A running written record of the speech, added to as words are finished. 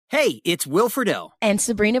Hey, it's Will Friedle. And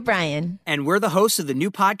Sabrina Bryan. And we're the hosts of the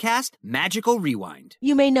new podcast, Magical Rewind.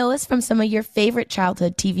 You may know us from some of your favorite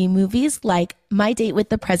childhood TV movies like My Date with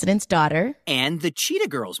the President's Daughter and the Cheetah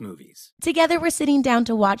Girls movies. Together, we're sitting down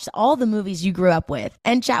to watch all the movies you grew up with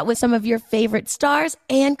and chat with some of your favorite stars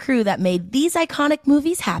and crew that made these iconic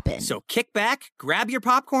movies happen. So kick back, grab your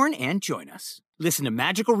popcorn, and join us. Listen to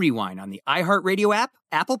Magical Rewind on the iHeartRadio app,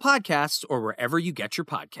 Apple Podcasts, or wherever you get your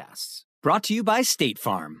podcasts. Brought to you by State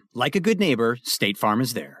Farm. Like a good neighbor, State Farm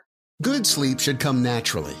is there. Good sleep should come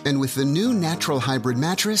naturally, and with the new Natural Hybrid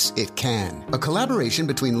mattress, it can. A collaboration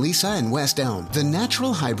between Leesa and West Elm, the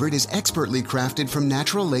Natural Hybrid is expertly crafted from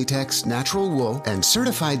natural latex, natural wool, and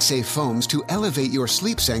certified safe foams to elevate your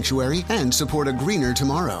sleep sanctuary and support a greener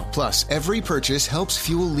tomorrow. Plus, every purchase helps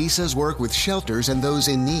fuel Leesa's work with shelters and those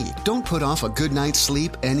in need. Don't put off a good night's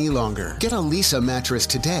sleep any longer. Get a Leesa mattress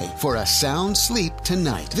today for a sound sleep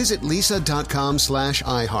tonight. Visit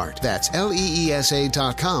leesa.com/iHeart. That's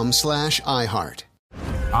LEESA.com/iHeart.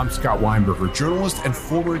 I'm Scott Weinberger, journalist and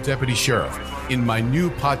former deputy sheriff. In my new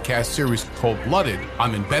podcast series Cold-Blooded,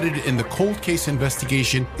 I'm embedded in the cold case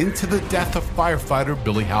investigation into the death of firefighter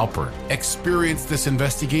Billy Halpern. Experience this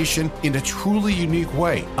investigation in a truly unique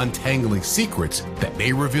way, untangling secrets that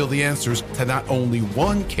may reveal the answers to not only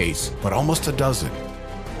one case, but almost a dozen.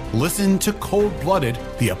 Listen to Cold-Blooded,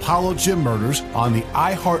 The Apollo Gym Murders on the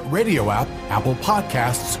iHeartRadio app, Apple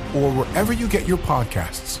Podcasts, or wherever you get your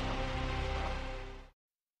podcasts.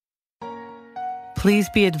 Please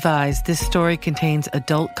be advised this story contains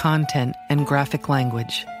adult content and graphic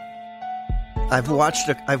language. I've watched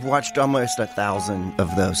almost 1,000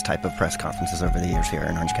 of those type of press conferences over the years here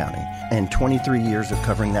in Orange County. And 23 years of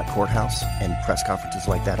covering that courthouse and press conferences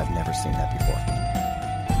like that, I've never seen that before.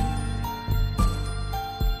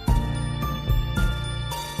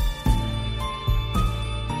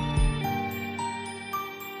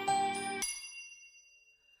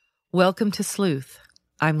 Welcome to Sleuth.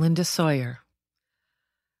 I'm Linda Sawyer.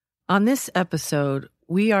 On this episode,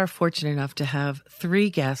 we are fortunate enough to have 3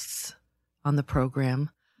 guests on the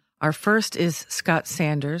program. Our first is Scott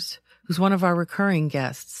Sanders, who's one of our recurring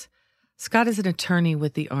guests. Scott is an attorney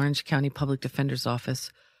with the Orange County Public Defender's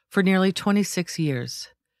Office for nearly 26 years.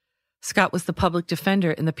 Scott was the public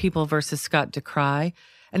defender in the People v. Scott DeCry,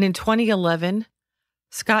 and in 2011,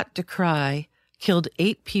 Scott DeCry killed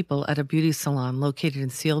 8 people at a beauty salon located in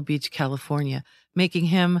Seal Beach, California, making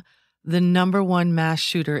him the #1 mass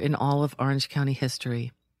shooter in all of Orange County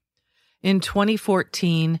history. In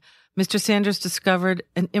 2014, Mr. Sanders discovered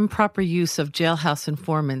an improper use of jailhouse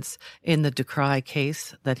informants in the DeCry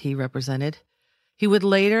case that he represented. He would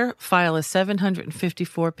later file a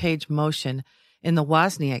 754-page motion in the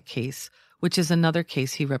Wozniak case, which is another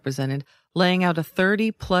case he represented, laying out a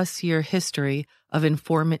 30-plus year history of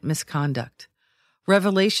informant misconduct.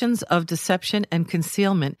 Revelations of deception and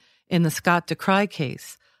concealment in the Scott DeCry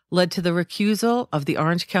case led to the recusal of the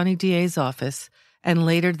Orange County DA's office and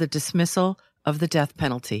later the dismissal of the death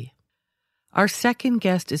penalty. Our second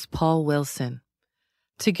guest is Paul Wilson.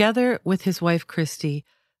 Together with his wife, Christy,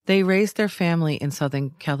 they raised their family in Southern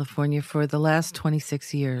California for the last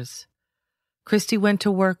 26 years. Christy went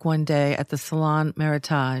to work one day at the Salon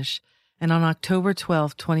Meritage, and on October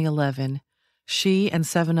 12, 2011, she and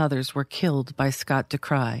 7 others were killed by Scott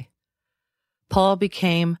DeCry. Paul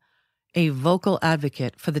became a vocal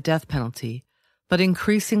advocate for the death penalty, but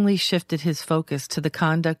increasingly shifted his focus to the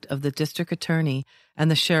conduct of the district attorney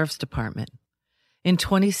and the sheriff's department. In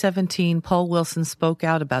 2017, Paul Wilson spoke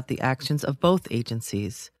out about the actions of both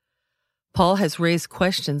agencies. Paul has raised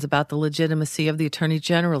questions about the legitimacy of the Attorney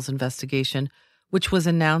General's investigation, which was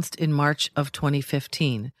announced in March of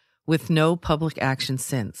 2015, with no public action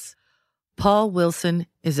since. Paul Wilson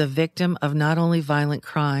is a victim of not only violent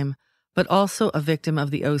crime, but also a victim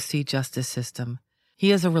of the OC justice system.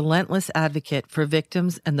 He is a relentless advocate for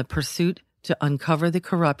victims and the pursuit to uncover the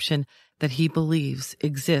corruption that he believes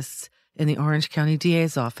exists in the Orange County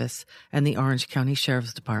DA's office and the Orange County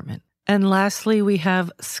Sheriff's Department. And lastly, we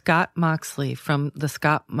have Scott Moxley from the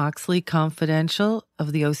Scott Moxley Confidential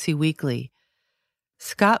of the OC Weekly.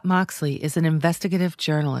 Scott Moxley is an investigative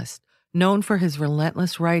journalist known for his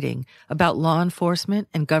relentless writing about law enforcement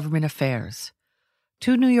and government affairs.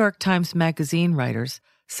 2 New York Times Magazine writers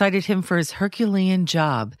cited him for his Herculean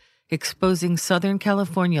job exposing Southern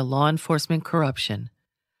California law enforcement corruption.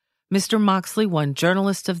 Mr. Moxley won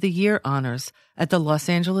Journalist of the Year honors at the Los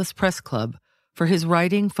Angeles Press Club for his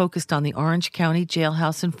writing focused on the Orange County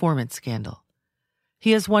jailhouse informant scandal.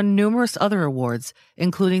 He has won numerous other awards,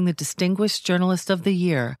 including the Distinguished Journalist of the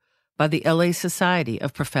Year by the LA Society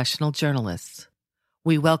of Professional Journalists.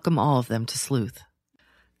 We welcome all of them to Sleuth.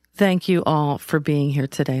 Thank you all for being here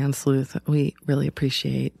today on Sleuth. We really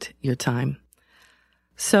appreciate your time.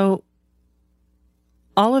 So,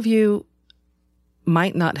 all of you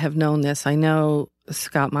might not have known this. I know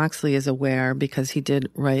Scott Moxley is aware because he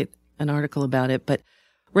did write an article about it, but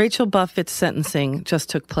Rachel Buffett's sentencing just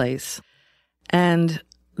took place. And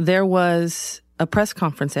there was a press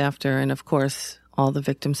conference after, and of course, all the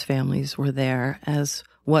victims' families were there, as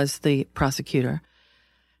was the prosecutor.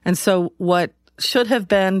 And so what should have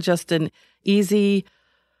been just an easy,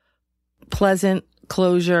 pleasant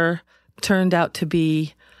closure turned out to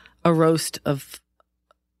be a roast of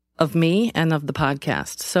me and of the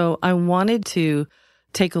podcast. So I wanted to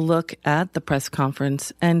take a look at the press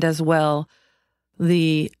conference and as well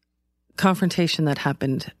the confrontation that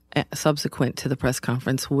happened subsequent to the press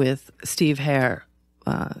conference with Steve Hare,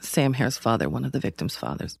 Sam Hare's father, one of the victims'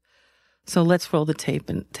 fathers. So let's roll the tape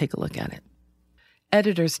and take a look at it.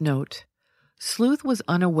 Editor's note. Sleuth was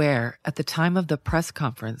unaware at the time of the press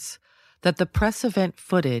conference that the press event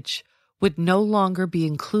footage would no longer be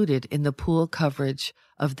included in the pool coverage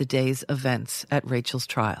of the day's events at Rachel's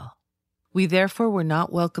trial. We therefore were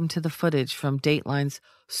not welcome to the footage from Dateline's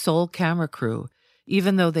sole camera crew,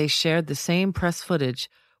 even though they shared the same press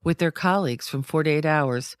footage with their colleagues from 48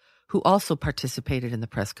 Hours who also participated in the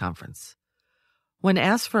press conference. When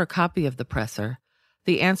asked for a copy of the presser,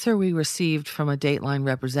 the answer we received from a Dateline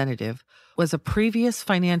representative was a previous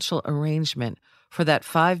financial arrangement for that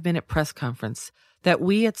 5-minute press conference that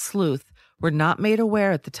we at Sleuth were not made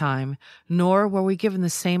aware at the time, nor were we given the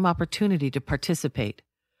same opportunity to participate,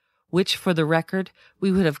 which, for the record,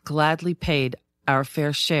 we would have gladly paid our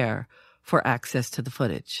fair share for access to the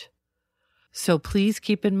footage. So please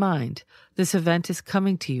keep in mind, this event is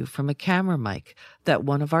coming to you from a camera mic that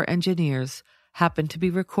one of our engineers happened to be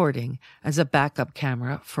recording as a backup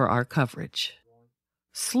camera for our coverage.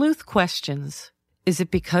 Sleuth questions, is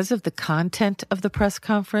it because of the content of the press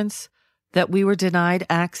conference that we were denied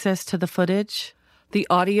access to the footage? The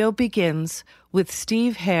audio begins with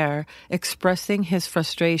Steve Hare expressing his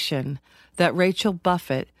frustration that Rachel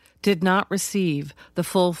Buffett did not receive the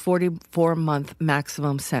full 44-month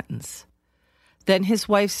maximum sentence. Then his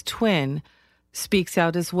wife's twin speaks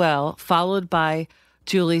out as well, followed by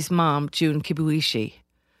Julie's mom, June Kibuishi.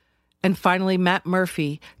 And finally, Matt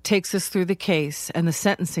Murphy takes us through the case and the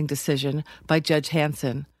sentencing decision by Judge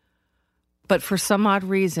Hanson. But for some odd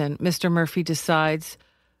reason, Mr. Murphy decides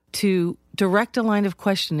to direct a line of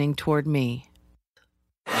questioning toward me.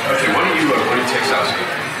 Okay, why don't you take Saskia?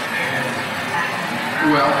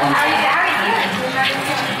 Well,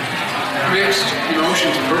 mixed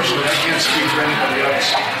emotions personally. I can't speak for anybody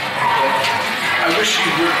else. I wish she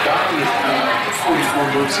would have gotten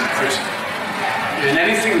 44 months in prison. And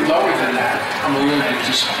anything lower than that, I'm a little bit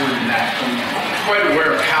disappointed in that. I'm quite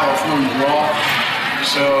aware of California law,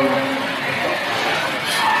 so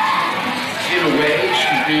in a way,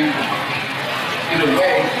 she's being, I'm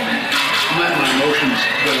letting my emotions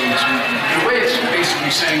go in this one. In a way, it's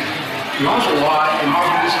basically saying, you also lie, and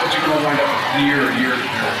this is what you're going to wind up a year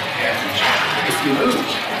after if you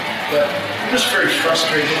lose. But I'm just very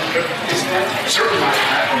frustrated. But it's not certainly not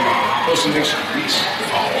happening. Those things are police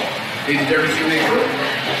follow. They did everything they could.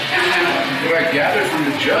 And what I gathered from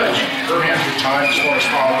the judge, her hands were tied as far as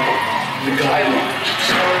following the guidelines.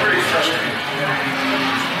 So I'm very frustrated.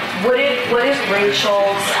 What does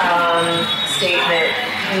Rachel's statement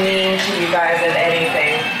mean to you guys, if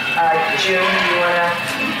anything? June, do you want to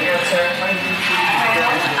answer?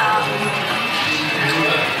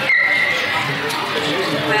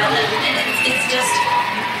 Well, it's just,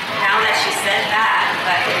 now that she said that,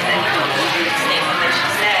 but the statement that she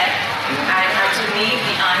said, I have to be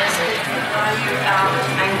honest with you,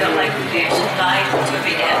 I feel like she lied to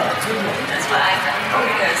begin. That's what I felt,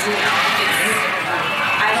 because,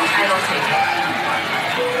 I don't take it.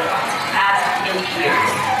 Past 8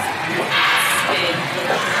 years, it's been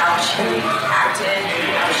how she acted,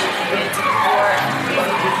 how she came into the court,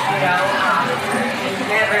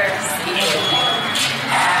 never seen it.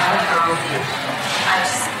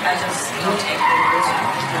 I just don't take the words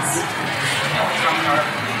from her.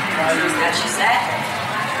 That she said,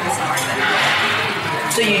 I'm sorry.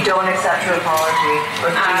 So you don't accept her apology?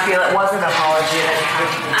 Or do you feel it was an apology that you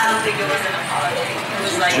had to make? I don't think it was an apology. It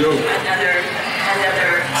was like another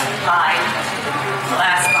lie, the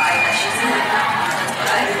last lie that she said.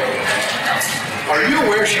 Are you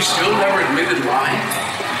aware she still never admitted lying?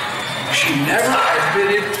 She never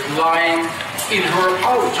admitted lying in her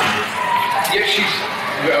apology. Yet she's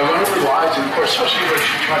one of her lies, and of course, especially when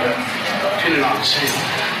she tried to pin it on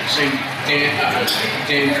saying Dan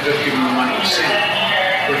could have given the money to Sam.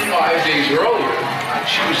 But 5 days earlier,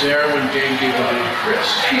 She was there when Dave gave the money to Chris.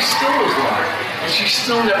 She still was lying, and she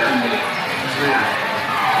still never admitted. Man,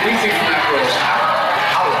 anything from that girl is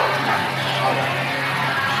hollow.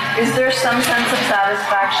 Is there some sense of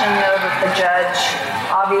satisfaction, though, that the judge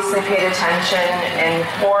obviously paid attention in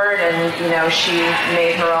court and, she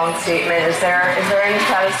made her own statement? Is there any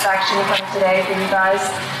satisfaction from today for you guys?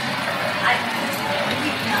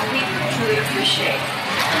 We truly appreciate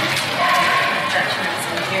judgments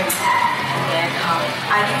and hearings. And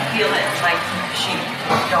I feel it's like she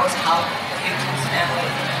knows how the victim's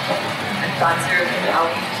family and gone through and how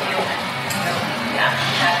we feel.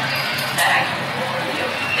 That I can feel.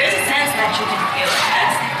 There's a sense that you can feel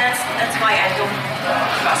it. That's why I don't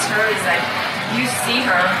trust her. Is that you see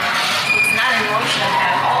her, it's not emotion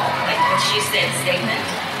at all. Like when she said statement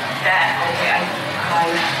that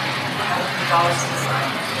I dollars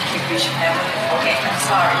we should never. Okay, I'm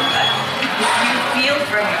sorry, but if you feel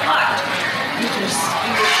from your heart, you will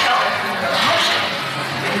show your emotion.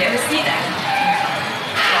 You never see that.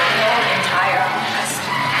 The whole entire past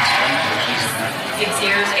 6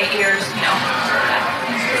 years, 8 years,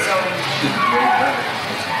 So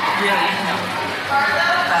really,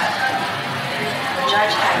 but the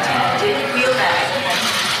judge did feel that.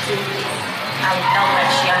 I felt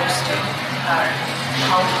that she understood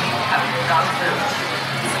how we have gone through.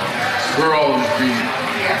 We're all in agreement.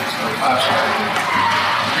 Yeah. Absolutely.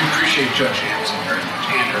 We appreciate Judge Hanson very much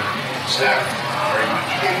and her staff very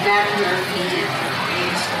much. And that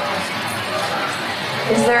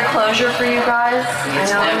Is there closure for you guys?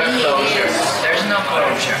 It's never closure. There's no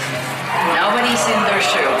closure. Nobody's in their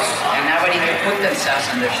shoes, and nobody can put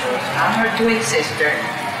themselves in their shoes. I'm her twin sister,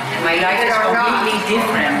 and my life is completely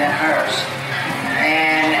different than hers.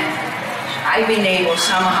 And I've been able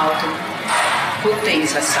somehow to put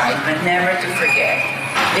things aside, but never to forget.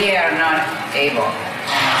 They are not able.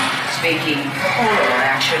 Speaking all over,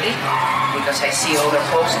 actually, because I see all the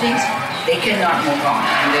postings, they cannot move on.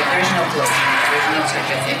 And there's no closure. There's no such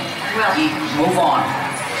a thing. Well, you move on.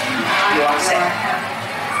 You accept.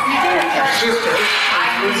 Our sister.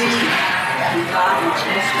 You've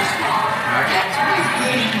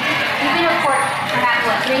been in court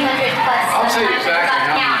perhaps 300 plus. I'll tell you exactly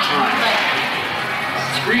how many times.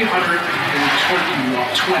 320.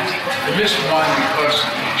 I missed one because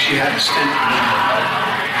she had a stent in her heart.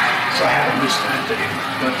 So I haven't missed that day.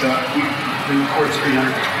 But we've been in court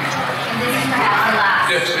 320 times. This is perhaps the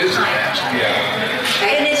last. This is the last,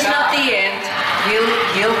 yeah. And it's not the end.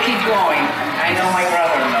 He'll keep going. I know my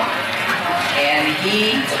brother-in-law. And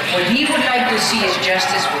what he would like to see is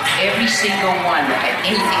justice with every single one that had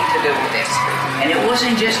anything to do with this. And it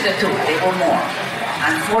wasn't just the two, they were more.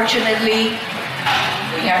 Unfortunately,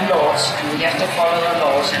 we have laws, and we have to follow the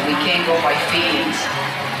laws, and we can't go by feelings,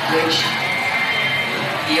 which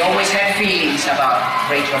he always had feelings about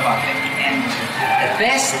Rachel Buffett. And the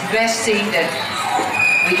best thing that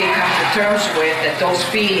we can come to terms with, that those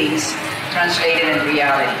feelings translated in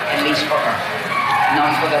reality, at least for her,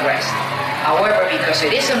 not for the rest. However, because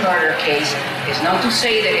it is a murder case, it's not to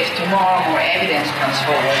say that if tomorrow more evidence comes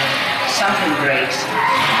forward, something breaks,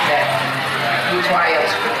 that new trials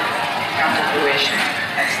will come to fruition.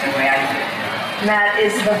 That's the way I feel. Matt,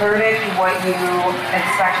 is the verdict what you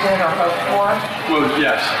expected or hoped for? Well,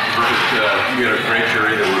 yes. We had a great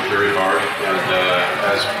jury that worked very hard, and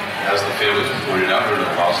as the families pointed out, we're in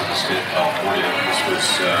the closet of the state of California.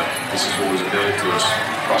 This is what was available to us,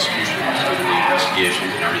 prosecution, through the investigations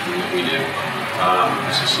and everything that we did.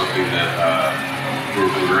 This is something that we're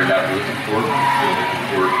very happy with the court. The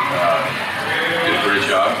court did a great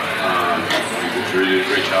job. The jury did a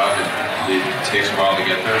great job. It takes a while to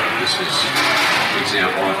get there. This is an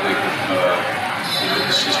example, I think, of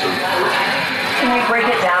the system. Can you break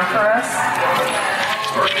it down for us?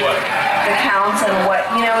 Or what? The counts and what,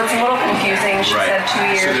 it's a little confusing. She said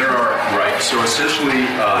 2 years. So there are, so essentially,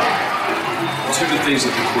 two of the things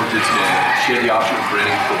that the court did today, she had the option of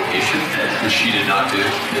granting probation, which she did not do.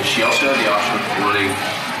 And she also had the option of running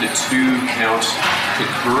the two counts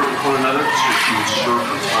concurrent with one another, so she would serve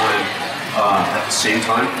her time at the same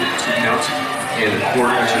time, with the two counts. And the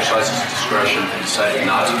court exercises discretion and decided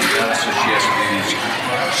not to do that, so she has to do these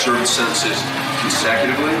certain sentences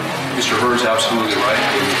consecutively. Mr. Herr is absolutely right.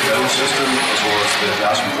 In the federal system, as well as the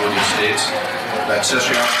vast majority of states, that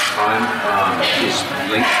accessory after crime is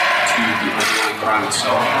linked to the underlying crime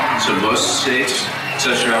itself. So most states,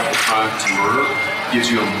 accessory after crime to murder gives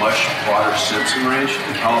you a much broader sentencing range.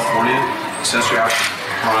 In California, accessory after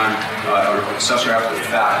crime, or accessory after the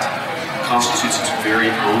fact, constitutes its very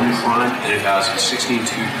own crime, and it has a 16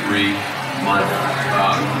 to 3 month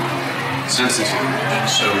sentencing information.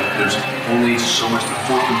 So there's only so much the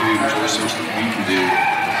court can do, there's only so much that we can do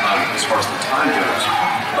as far as the time goes.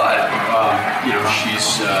 But,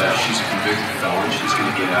 she's a convicted felon. She's going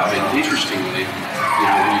to get out. And interestingly,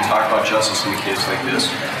 when you talk about justice in a case like this,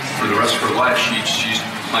 for the rest of her life, she's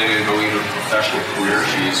planning on going into a professional career.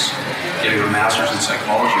 She's getting her master's in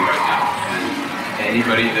psychology right now. And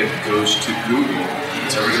anybody that goes to Google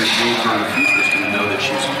that's ever going to deal with her in the future is going to know that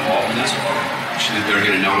she's involved in this. They're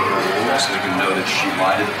going to know her role, so they're going to know that she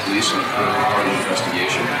lied to the police in part of the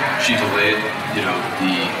investigation. She delayed,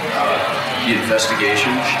 the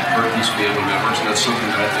investigation. She hurt these family members, and that's something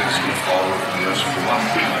that I think is going to follow her for the rest of her life.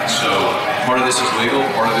 So part of this is legal,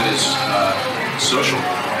 part of it is social,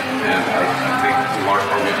 and I think in large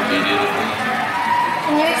part we can media.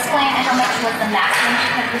 Can you explain how much was the maximum she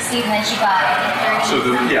could receive when she got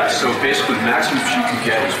 30? So basically the maximum she could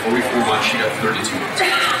get was 44 months. She got 32 months.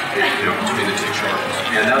 Between the two charges,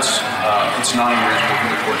 and that's it's not unreasonable for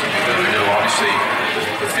the court to do that. I know obviously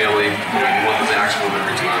the family, you want the maximum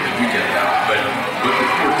every time, and we get that. But what the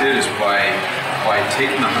court did is by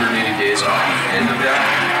taking the 180 days off the end of that,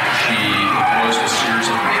 she imposed a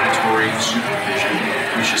series of mandatory supervision,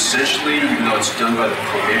 which essentially, even though it's done by the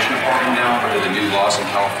probation department now under the new laws in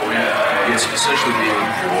California, it's essentially being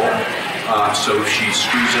on parole. So if she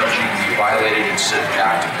screws up, she can be violated and sent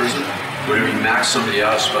back to prison. Whenever you max somebody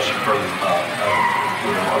out, especially for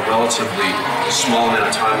a relatively small amount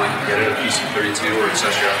of time, like you get at a PC-32 or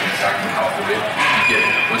accessory after the fact in California,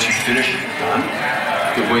 once you finish, you're done.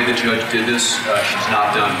 The way the judge did this, she's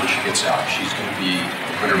not done when she gets out. She's going to be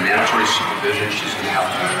under mandatory supervision. She's going to have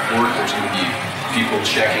to report. There's going to be people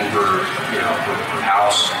checking her, her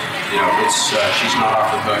house. She's not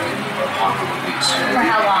off the hook upon her release. For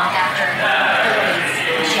how long after her release?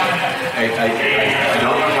 I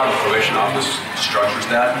don't know how the probation office structures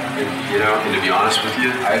that, and to be honest with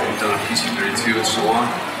you, I haven't done a PC-32 in so long.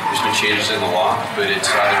 There's been changes in the law, but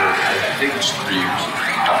it's either, I think it's 3 years.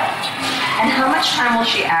 And how much time will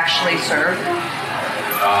she actually serve?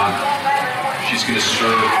 She's going to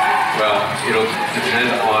serve, well, it'll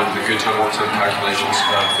depend on the good time, work time calculations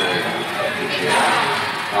of the jail.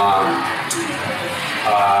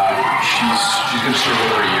 She's going to serve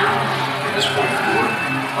over a year at this point forward.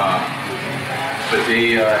 But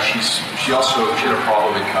she had a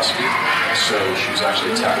problem in custody, so she was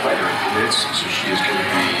actually attacked by her inmates. So she is going to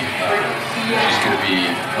be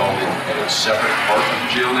held in a separate part of the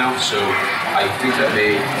jail now. So I think that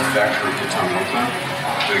may affect her good time work time.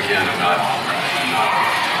 But again, I'm not.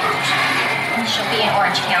 She'll be in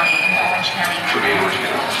Orange County. She'll be in Orange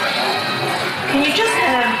County. Can you just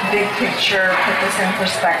kind of big picture put this in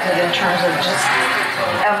perspective in terms of just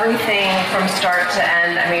everything from start to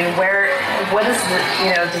end? I mean, what is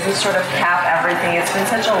does this sort of cap everything? It's been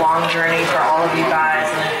such a long journey for all of you guys,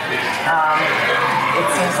 and it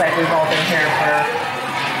seems like we've all been here for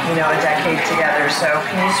a decade together. So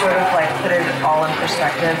can you sort of put it all in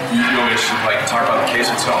perspective? You want me to talk about the case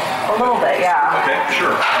itself? A little bit, yeah. Okay,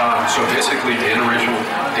 sure. So basically, Dan and Rachel were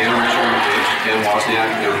engaged. Dan Wozniak,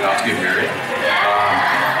 they were about to get married.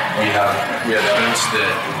 We have evidence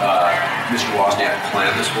that Mr. Wozniak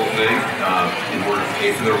planned this whole thing in order to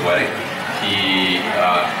pay for their wedding. He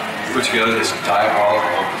put together this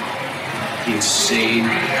diabolical, insane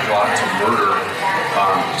plot to murder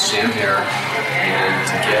Sam Hare and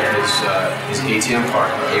to get his ATM card,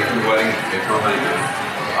 pay for the wedding, pay for her honeymoon.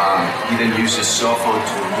 He then used his cell phone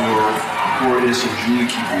to lure poor innocent Julie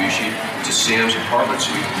Kibuishi to Sam's apartment so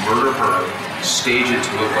he could murder her, stage it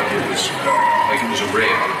to look like it was a rape,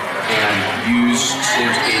 and use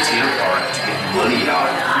Sam's ATM card to get money out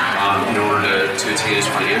in order to attain his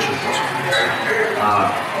financial goals.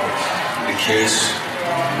 The case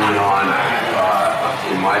went on,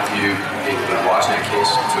 in my view, the Wozniak case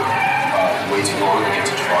took way too long to get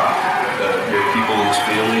to trial. There were people in his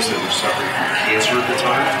families that were suffering from cancer at the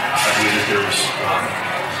time. I believe that it was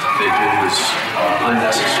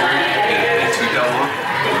unnecessary and it took that long.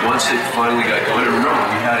 But once it finally got going, and remember,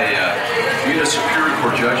 we had a Superior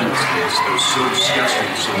Court judge in this case that was so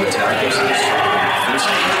disgusting, so meticulous, and so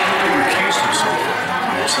offensive. He recused himself.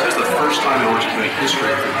 So that was the first time in Orange County history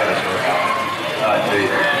that had ever happened.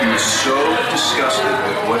 He was so disgusted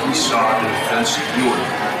with what he saw the defense doing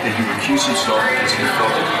that he recused himself because he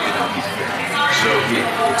felt that he could not be fair. So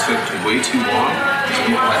it took way too long.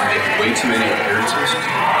 People had to make way too many appearances.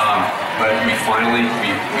 But we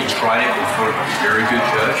tried it in front of a very good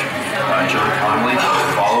judge, John Connolly. He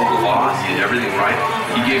followed the law. He did everything right.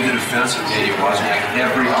 He gave the defense of Daniel Wozniak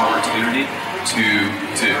every opportunity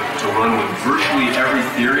to run with virtually every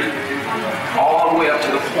theory, all the way up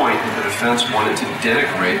to the point that the defense wanted to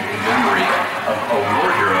denigrate the memory of a war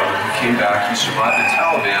hero who came back. He survived the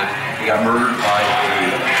Taliban. He got murdered by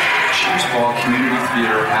a cheeseball community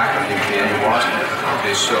theater actor named Daniel Wozniak.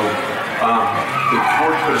 Okay, so the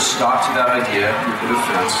court put a stop to that idea with the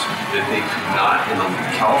defense that they could not, and the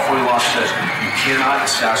California law says you cannot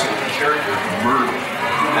assassinate a character and murder them.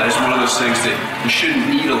 That is one of those things that we shouldn't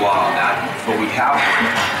need a law on that, but we have one.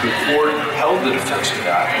 The court held the defense to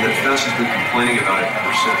that, and the defense has been complaining about it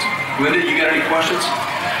ever since. Linda, you got any questions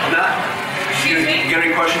on that? You got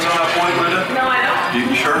any questions on that point, Linda? No, I don't.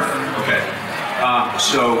 You sure? Okay.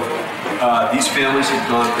 These families have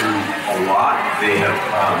gone through a lot. They have,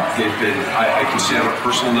 they've been, I can say on a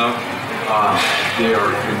personal note, they are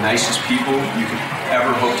the nicest people you could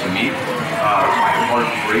ever hope to meet. My heart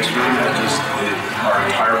breaks for them, just our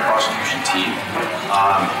entire prosecution team.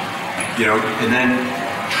 And then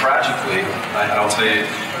tragically, I'll tell you,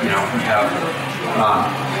 we have,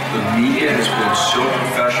 the media has been so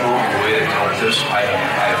professional in the way they cover this. I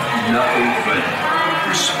have nothing but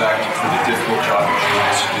respect for the difficult job that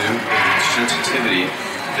journalists do and the sensitivity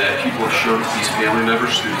that people have shown to these family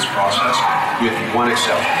members through this process, with one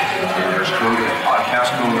exception. And there's currently a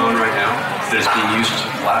podcast going on right now that is being used as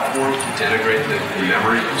a platform to denigrate the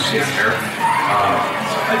memory of Sam Herr.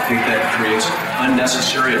 I think that creates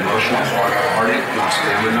unnecessary emotional heartache with his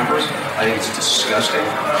family members. I think it's disgusting.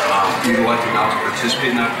 We elected not to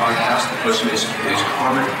participate in that podcast. The Costa Mesa Police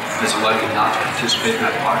Department has elected not to participate in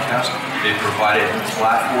that podcast. They provided a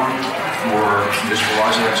platform for Mr.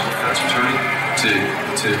 Wozniak's defense attorney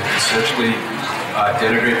to essentially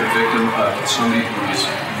denigrate the victim of somebody who is,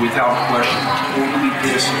 without question, totally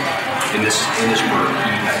innocent in this murder.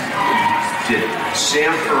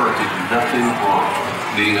 Sam Herr did nothing wrong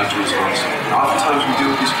leading up to his arrest. And oftentimes we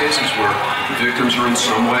deal with these cases where the victims are in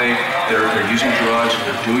some way, they're using drugs,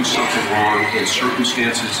 they're doing something wrong, and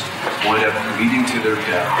circumstances wind up leading to their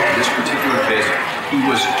death. In this particular case, he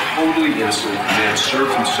was totally innocent. The man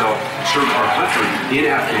served our country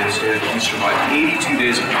in Afghanistan. He survived 82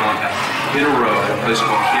 days of combat in a row at a place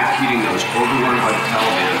called Camp Keating that was overrun by the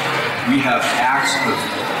Taliban. We have acts of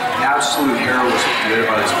absolute heroism committed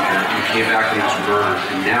by this man. He came back and he was murdered,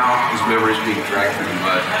 and now his memory is being dragged through the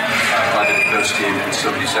mud by the defense team, and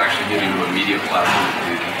somebody's actually giving him a media platform to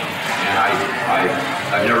do that. And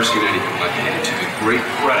I've never seen anything like it. And to the great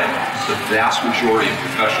credit, the vast majority of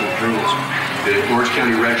professional journalism, the Orange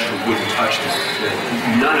County Register wouldn't touch this.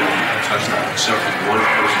 None of them have touched that except for one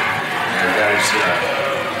person, and that's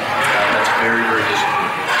very, very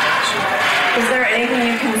disappointing. So, is there anything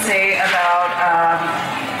you can say about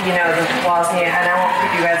the Wozniak, and I won't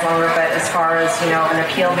keep you guys longer, but as far as, an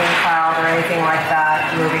appeal being filed or anything like that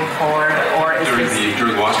moving forward, or is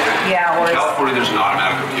during Wozniak? Yeah, or in California, there's an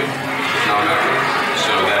automatic appeal.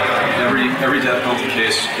 So that every death penalty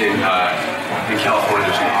case in California,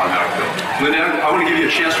 there's an automatic appeal. Linda, I want to give you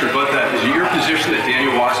a chance to rebut that. Is it your position that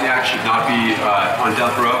Daniel Wozniak should not be on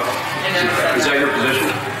death row? Is that your position?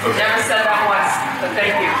 Okay. Never said that once, but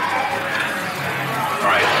thank you. All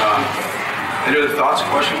right. Any other thoughts,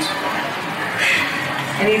 questions?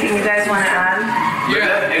 Anything you guys want to add?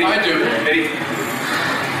 Yeah, I do.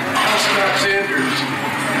 Scott Sanders,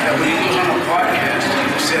 when he goes on a podcast,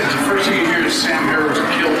 he says the first thing you hear is Sam Herr was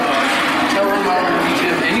killed. Tell him I'll meet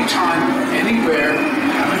him anytime, anywhere,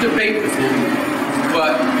 have a debate with him,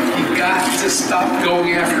 but you got to stop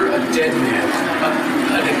going after a dead man,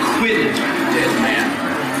 an acquitted dead man.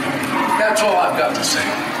 That's all I've got to say.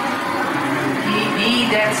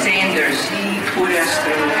 That Sanders, he put us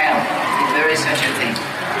through hell, if there is such a thing.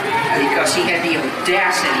 Because he had the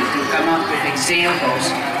audacity to come up with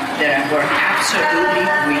examples that were absolutely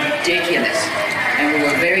ridiculous. And we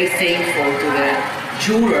were very thankful to the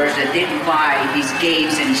jurors that didn't buy his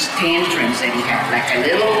games and his tantrums that he had, like a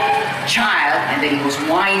little child, and that he was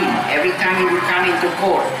whining every time he would come into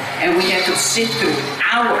court. And we had to sit through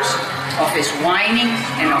hours of his whining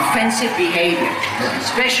and offensive behavior,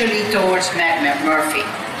 especially towards Matt Murphy.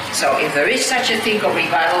 So if there is such a thing of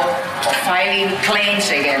rebuttal or filing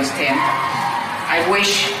claims against him, I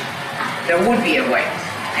wish there would be a way.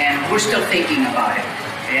 And we're still thinking about it.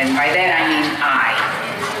 And by that I mean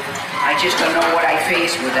I just don't know what I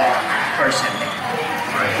face with that person.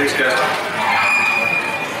 All right, thanks guys.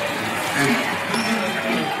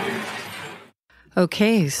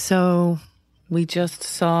 Okay, so we just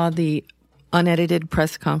saw the unedited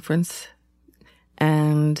press conference,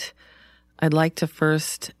 and I'd like to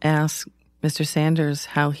first ask Mr. Sanders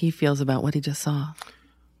how he feels about what he just saw.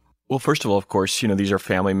 Well, first of all, of course, these are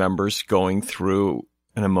family members going through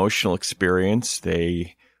an emotional experience.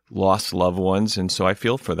 They lost loved ones, and so I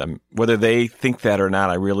feel for them. Whether they think that or not,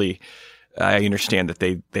 I really I understand that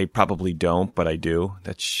they probably don't, but I do.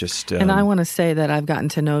 That's just... And I want to say that I've gotten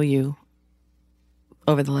to know you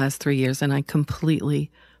over the last 3 years, and I completely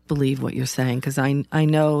believe what you're saying, because I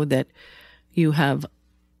know that you have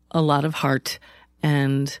a lot of heart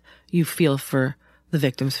and you feel for the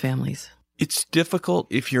victims' families. It's difficult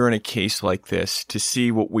if you're in a case like this to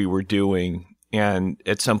see what we were doing and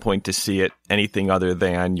at some point to see it anything other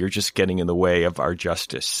than you're just getting in the way of our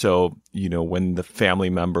justice. So, when the family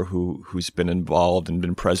member who's been involved and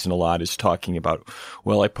been present a lot is talking about,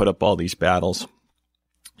 well, I put up all these battles.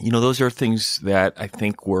 Those are things that I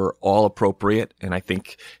think were all appropriate, and I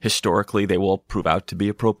think historically they will prove out to be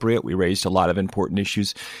appropriate. We raised a lot of important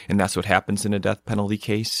issues, and that's what happens in a death penalty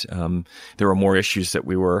case. There were more issues that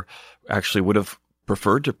we would have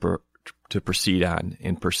preferred to proceed on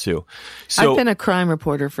and pursue. So, I've been a crime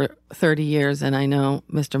reporter for 30 years, and I know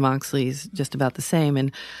Mr. Moxley's just about the same.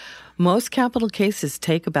 And most capital cases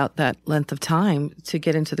take about that length of time to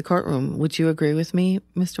get into the courtroom. Would you agree with me,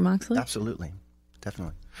 Mr. Moxley? Absolutely.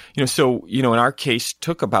 Definitely. In our case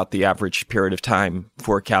took about the average period of time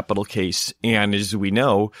for a capital case. And as we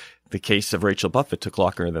know, the case of Rachel Buffett took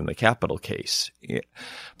longer than the capital case.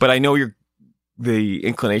 But I know the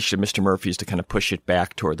inclination of Mr. Murphy is to kind of push it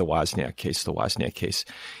back toward the Wozniak case.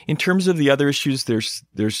 In terms of the other issues, there's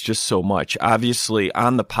just so much. Obviously,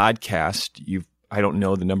 on the podcast, I don't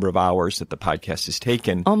know the number of hours that the podcast has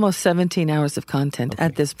taken. Almost 17 hours of content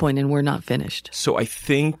at this point, and we're not finished. So I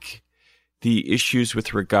think the issues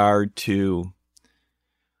with regard to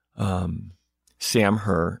Sam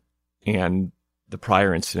Herr and the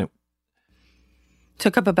prior incident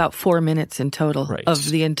took up about 4 minutes in total of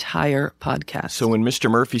the entire podcast. So when Mr.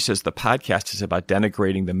 Murphy says the podcast is about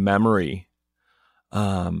denigrating the memory,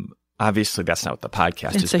 obviously that's not what the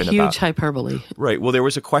podcast has been about. It's a huge hyperbole. Right. Well, there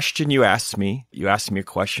was a question you asked me. You asked me a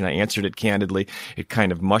question. I answered it candidly. It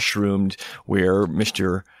kind of mushroomed where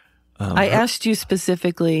Mr. I asked you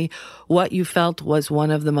specifically what you felt was one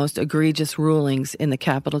of the most egregious rulings in the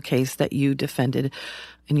capital case that you defended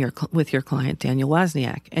with your client, Daniel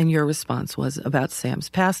Wozniak. And your response was about Sam's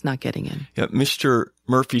past not getting in. Yeah, Mr.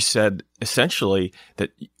 Murphy said essentially that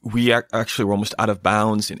we actually were almost out of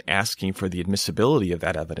bounds in asking for the admissibility of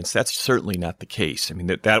that evidence. That's certainly not the case. I mean,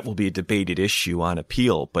 that will be a debated issue on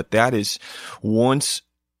appeal. But that is once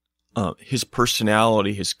his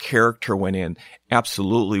personality, his character went in,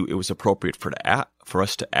 absolutely it was appropriate for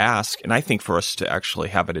us to ask, and I think for us to actually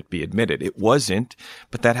have it be admitted. It wasn't,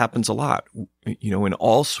 but that happens a lot. In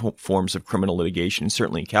all forms of criminal litigation,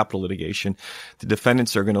 certainly in capital litigation, the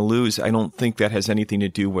defendants are going to lose. I don't think that has anything to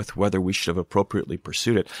do with whether we should have appropriately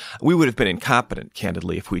pursued it. We would have been incompetent,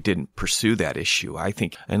 candidly, if we didn't pursue that issue. I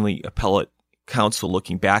think only appellate counsel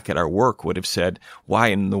looking back at our work would have said, why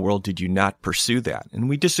in the world did you not pursue that? And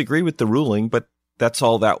we disagree with the ruling, but that's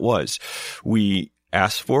all that was. We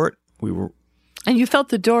asked for it. And you felt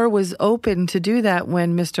the door was open to do that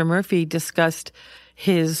when Mr. Murphy discussed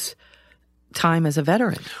his time as a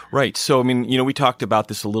veteran. Right. So, we talked about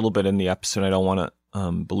this a little bit in the episode. I don't want to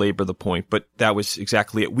belabor the point, but that was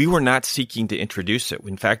exactly it. We were not seeking to introduce it.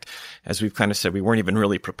 In fact, as we've kind of said, we weren't even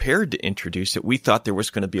really prepared to introduce it. We thought there was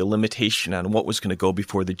going to be a limitation on what was going to go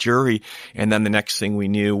before the jury. And then the next thing we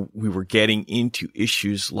knew, we were getting into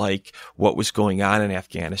issues like what was going on in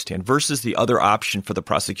Afghanistan versus the other option for the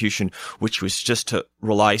prosecution, which was just to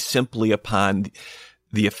rely simply upon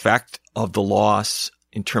the effect of the loss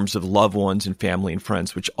in terms of loved ones and family and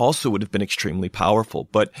friends, which also would have been extremely powerful.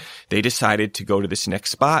 But they decided to go to this next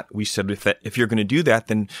spot. We said, if you're going to do that,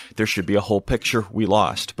 then there should be a whole picture. We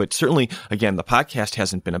lost. But certainly, again, the podcast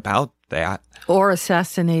hasn't been about that. Or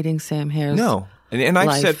assassinating Sam Herr's No. And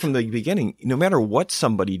I've said from the beginning, no matter what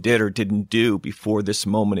somebody did or didn't do before this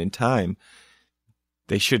moment in time,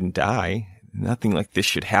 they shouldn't die. Nothing like this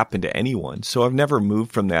should happen to anyone. So I've never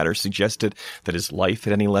moved from that or suggested that his life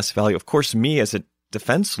had any less value. Of course, me as a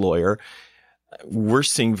defense lawyer, we're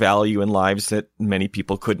seeing value in lives that many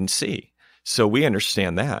people couldn't see. So we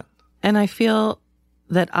understand that. And I feel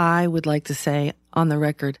that I would like to say on the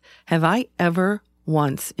record, have I ever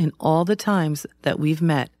once in all the times that we've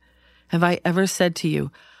met, have I ever said to you,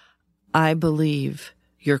 I believe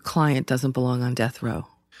your client doesn't belong on death row?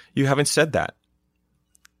 You haven't said that.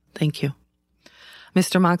 Thank you.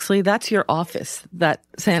 Mr. Moxley, that's your office, that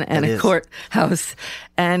Santa Ana courthouse.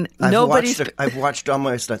 And I've watched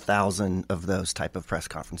almost 1,000 of those type of press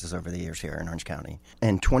conferences over the years here in Orange County.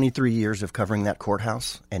 And 23 years of covering that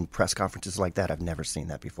courthouse and press conferences like that, I've never seen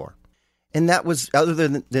that before. And that was, other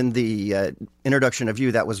than the introduction of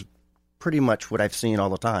you, that was pretty much what I've seen all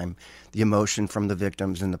the time. The emotion from the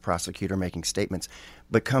victims and the prosecutor making statements.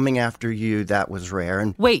 But coming after you, that was rare.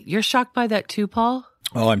 And wait, you're shocked by that too, Paul?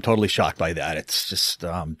 Oh, I'm totally shocked by that. It's just,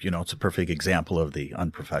 it's a perfect example of the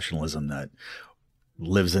unprofessionalism that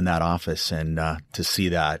lives in that office. And to see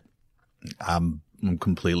that, I'm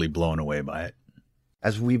completely blown away by it.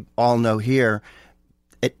 As we all know here,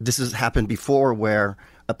 this has happened before where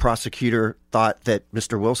a prosecutor thought that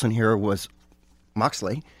Mr. Wilson here was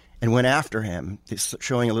Moxley and went after him,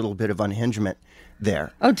 showing a little bit of unhingement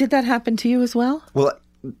there. Oh, did that happen to you as well? Well,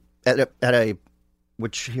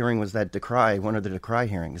 which hearing was that? Decry, one of the Decry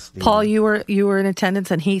hearings. Paul, you were in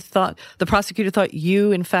attendance, and the prosecutor thought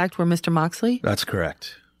you, in fact, were Mr. Moxley? That's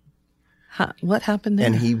correct. What happened there?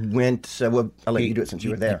 And he went. I'll let you do it since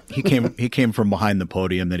you were there. He came from behind the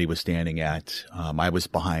podium that he was standing at. I was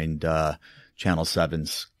behind Channel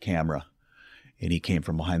 7's camera, and he came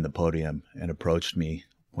from behind the podium and approached me,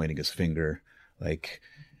 pointing his finger, like,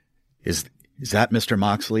 "Is that Mr.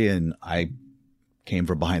 Moxley?" And I came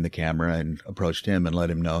from behind the camera and approached him and let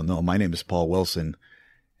him know, "No, my name is Paul Wilson,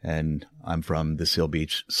 and I'm from the Seal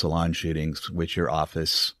Beach salon shootings, which your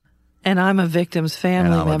office." And I'm a victim's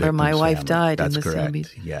family member. My wife died in the Seal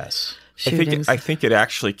Beach. Yes. Shootings. I think it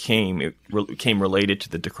actually came related to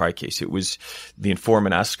the Decry case. It was the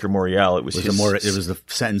informant Oscar Morial. It was the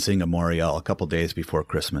sentencing of Morial a couple days before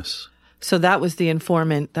Christmas. So that was the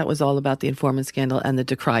informant. That was all about the informant scandal and the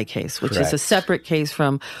Decry case, which Correct. is a separate case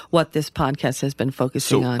from what this podcast has been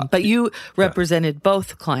focusing on. But you represented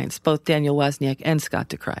both clients, both Daniel Wozniak and Scott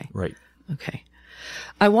Decry. Right. Okay.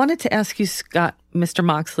 I wanted to ask you, Scott, Mr.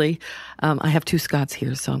 Moxley. I have two Scotts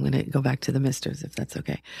here, so I'm going to go back to the misters, if that's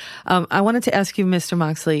okay. I wanted to ask you, Mr.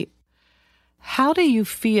 Moxley, how do you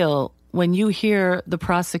feel when you hear the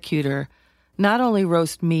prosecutor not only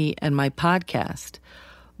roast me and my podcast,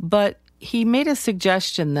 but he made a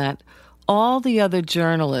suggestion that all the other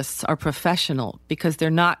journalists are professional because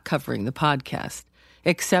they're not covering the podcast,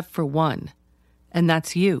 except for one, and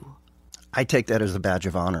that's you. I take that as a badge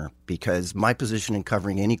of honor because my position in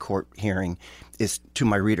covering any court hearing is to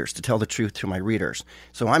my readers, to tell the truth to my readers.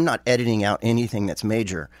 So I'm not editing out anything that's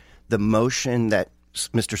major. The motion that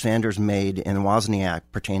Mr. Sanders made in Wozniak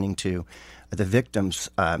pertaining to the victim's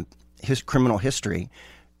his criminal history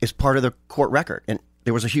is part of the court record. And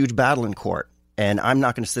there was a huge battle in court. And I'm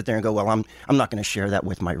not going to sit there and go, well, I'm not going to share that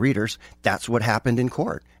with my readers. That's what happened in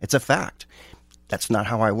court. It's a fact. That's not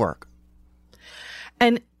how I work.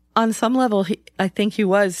 And on some level, I think he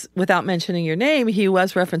was, without mentioning your name, he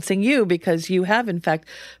was referencing you because you have, in fact,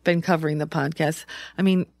 been covering the podcast. I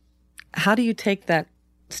mean, how do you take that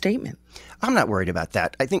statement? I'm not worried about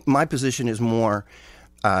that. I think my position is more,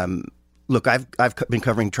 look, I've been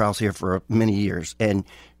covering trials here for many years, and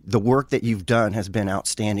the work that you've done has been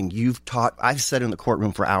outstanding. I've sat in the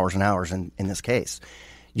courtroom for hours and hours in this case.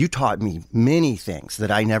 You taught me many things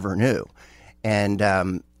that I never knew.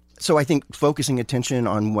 And so I think focusing attention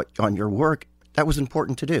on your work, that was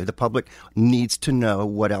important to do. The public needs to know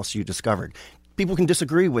what else you discovered. People can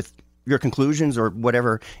disagree with your conclusions or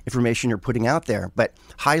whatever information you're putting out there, but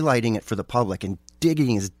highlighting it for the public and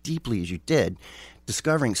digging as deeply as you did,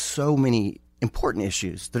 discovering so many important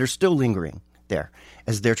issues that are still lingering there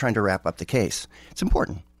as they're trying to wrap up the case. It's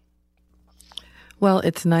important. Well,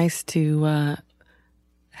 it's nice to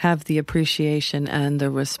have the appreciation and the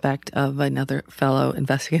respect of another fellow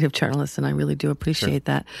investigative journalist, and I really do appreciate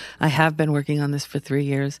that. I have been working on this for 3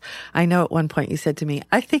 years. I know at one point you said to me,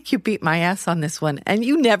 I think you beat my ass on this one, and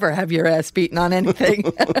you never have your ass beaten on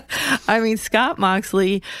anything. I mean, Scott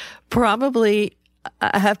Moxley, probably,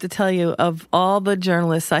 I have to tell you, of all the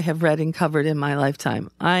journalists I have read and covered in my lifetime,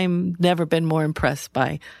 I've never been more impressed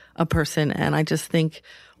by a person, and I just think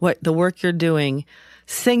what the work you're doing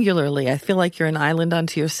singularly, I feel like you're an island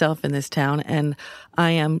unto yourself in this town, and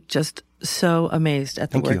I am just so amazed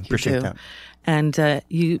at the work you Appreciate do. That. And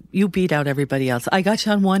you beat out everybody else. I got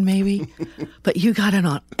you on one maybe, but you got it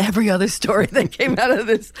on every other story that came out of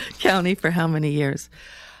this county for how many years.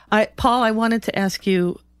 Paul, I wanted to ask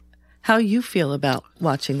you how you feel about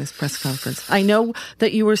watching this press conference. I know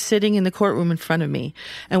that you were sitting in the courtroom in front of me,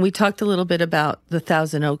 and we talked a little bit about the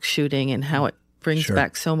Thousand Oaks shooting and how it brings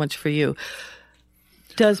back so much for you.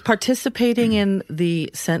 Does participating in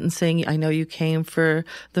the sentencing, I know you came for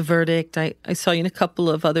the verdict. I saw you in a couple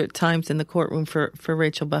of other times in the courtroom for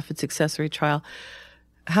Rachel Buffett's accessory trial.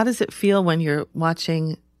 How does it feel when you're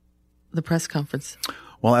watching the press conference?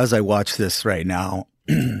 Well, as I watch this right now,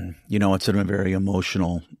 it's a very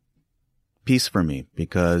emotional piece for me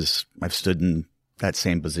because I've stood in that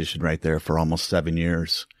same position right there for almost 7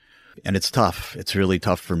 years. And it's tough. It's really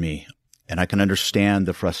tough for me. And I can understand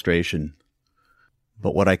the frustration.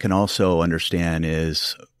 But what I can also understand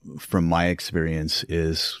is, from my experience,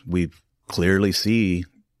 is we clearly see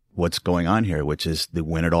what's going on here, which is the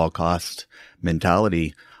win at all cost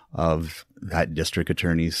mentality of that district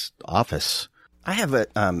attorney's office. I have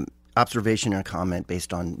a observation and a comment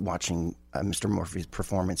based on watching Mr. Murphy's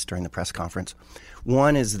performance during the press conference.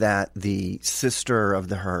 One is that the sister of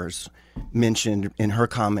the Hers mentioned in her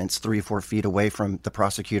comments 3 or 4 feet away from the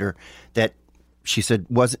prosecutor that she said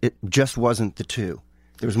it just wasn't the two.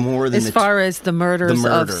 There was more than as far as the murders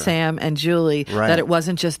of Sam and Julie, right. That it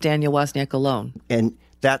wasn't just Daniel Wozniak alone. And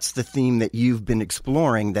that's the theme that you've been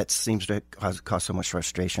exploring that seems to cause so much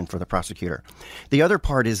frustration for the prosecutor. The other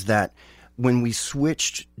part is that when we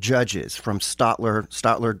switched judges from Stotler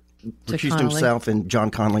recused himself, and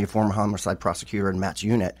John Connolly, a former homicide prosecutor in Matt's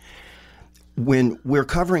unit, when we're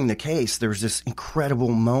covering the case, there's this incredible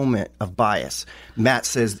moment of bias. Matt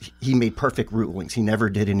says he made perfect rulings. He never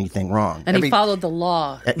did anything wrong. And he followed the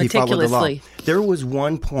law meticulously. There was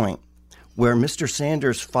one point where Mr.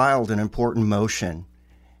 Sanders filed an important motion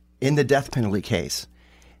in the death penalty case,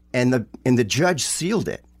 and the judge sealed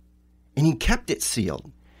it, and he kept it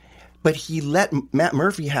sealed. But he let Matt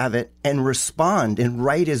Murphy have it and respond and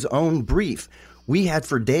write his own brief. We had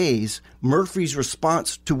for days Murphy's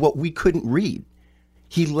response to what we couldn't read.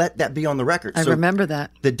 He let that be on the record. I remember that.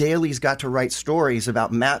 The dailies got to write stories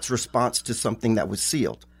about Matt's response to something that was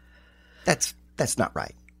sealed. That's not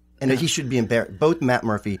right. And he should be embarrassed. Both Matt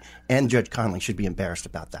Murphy and Judge Connolly should be embarrassed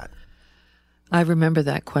about that. I remember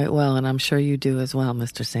that quite well, and I'm sure you do as well,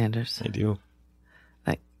 Mr. Sanders. I do.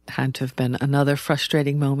 That had to have been another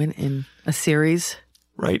frustrating moment in a series.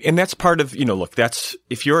 Right. And that's part of, look, that's,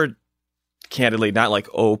 if you're candidly not like,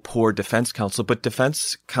 oh, poor defense counsel, but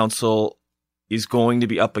defense counsel is going to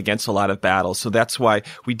be up against a lot of battles. So that's why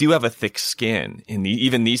we do have a thick skin in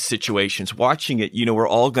even these situations. Watching it, we're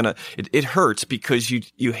all going to, it hurts because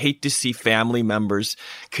you hate to see family members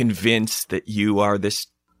convinced that you are this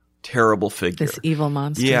terrible figure. This evil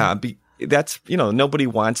monster. Yeah. That's, nobody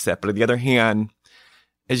wants that. But on the other hand,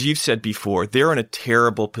 as you've said before, they're in a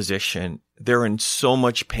terrible position. They're in so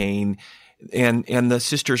much pain. And the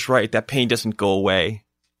sister's right. That pain doesn't go away.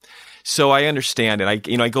 So I understand. And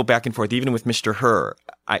I go back and forth, even with Mr. Herr.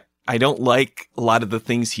 I don't like a lot of the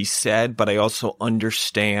things he said, but I also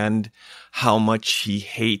understand how much he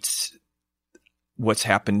hates what's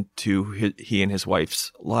happened to he and his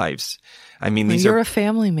wife's lives. I mean, you're a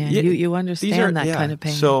family man. Yeah, you understand that kind of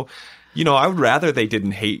pain. So, I would rather they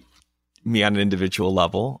didn't hate me on an individual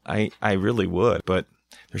level. I really would, but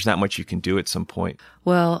there's not much you can do at some point.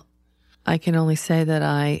 Well, I can only say that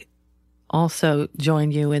I also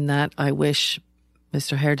join you in that I wish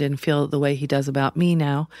Mr. Herr didn't feel the way he does about me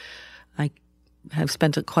now. I have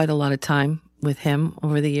spent quite a lot of time with him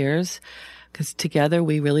over the years because together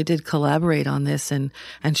we really did collaborate on this and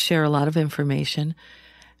share a lot of information.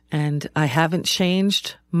 And I haven't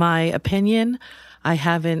changed my opinion. I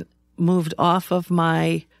haven't moved off of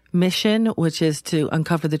my mission, which is to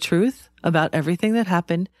uncover the truth about everything that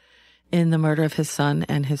happened in the murder of his son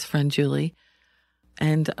and his friend Julie.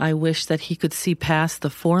 And I wish that he could see past the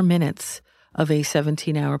 4 minutes of a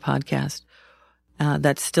 17-hour podcast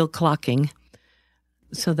that's still clocking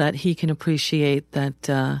so that he can appreciate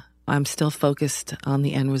that I'm still focused on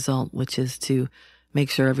the end result, which is to make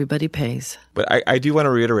sure everybody pays. But I do want to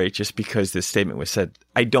reiterate, just because this statement was said,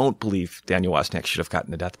 I don't believe Daniel Wozniak should have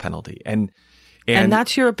gotten the death penalty. And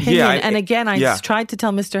that's your opinion. Yeah, and again, I tried to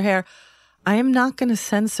tell Mr. Herr, I am not going to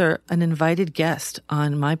censor an invited guest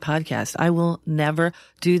on my podcast. I will never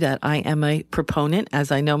do that. I am a proponent,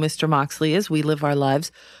 as I know Mr. Moxley is. We live our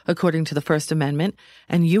lives according to the First Amendment,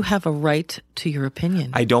 and you have a right to your opinion.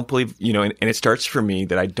 I don't believe, and it starts for me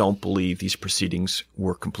that I don't believe these proceedings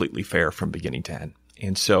were completely fair from beginning to end.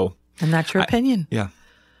 And so... And that's your opinion. Yeah.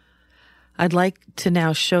 I'd like to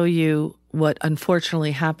now show you what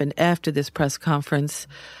unfortunately happened after this press conference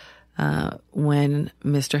when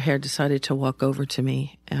Mr. Herr decided to walk over to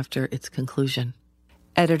me after its conclusion.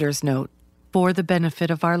 Editor's note, for the benefit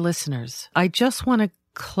of our listeners, I just want to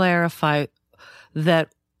clarify that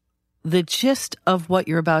the gist of what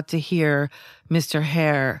you're about to hear Mr.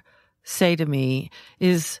 Herr say to me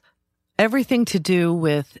is everything to do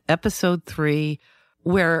with episode 3,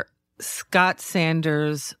 where Scott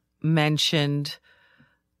Sanders mentioned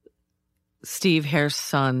Steve Herr's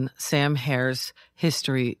son, Sam Herr's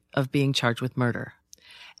history of being charged with murder.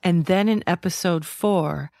 And then in episode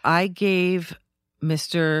 4, I gave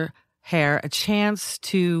Mr. Herr a chance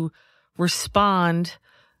to respond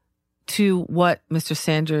to what Mr.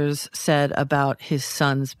 Sanders said about his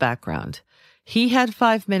son's background. He had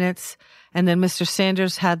 5 minutes, and then Mr.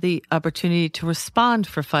 Sanders had the opportunity to respond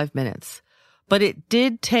for 5 minutes. But it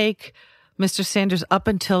did take Mr. Sanders up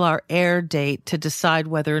until our air date to decide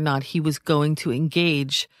whether or not he was going to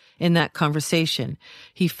engage in that conversation.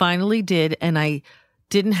 He finally did, and I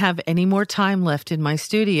didn't have any more time left in my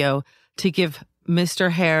studio to give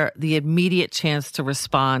Mr. Hare the immediate chance to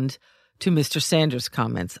respond to Mr. Sanders'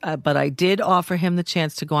 comments. But I did offer him the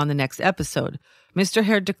chance to go on the next episode. Mr.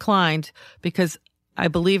 Hare declined because I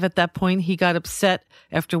believe at that point he got upset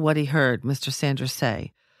after what he heard Mr. Sanders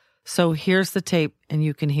say. So here's the tape, and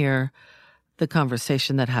you can hear the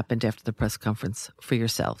conversation that happened after the press conference for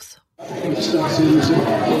yourselves. In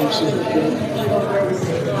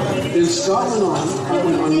Scotland, I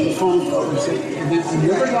went on the phone and said, and then I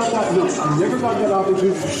never got that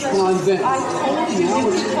opportunity to respond then. I told you now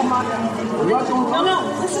to come on.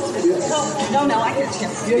 No, I heard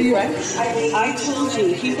you. Yeah. I told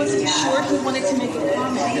you he wasn't sure he wanted to make a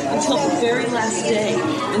comment until the very last day.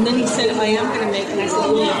 And then he said, I am going to make it. And I said,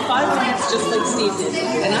 well, you have 5 minutes just like Steve did.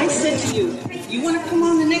 And I said to you, you want to come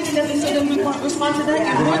on the next episode and we want to respond to that?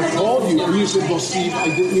 I called you and you said, well, Steve,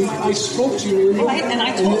 I spoke to you. Right, and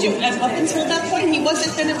I told you, up until that point, he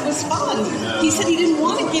wasn't going to respond. He said he didn't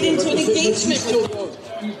want to get into an engagement with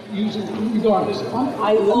regardless.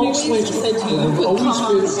 I always said to you, you would come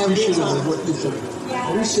on every time. What you think.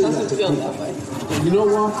 Doesn't feel that way. You know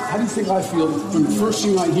what? How do you think I feel when the first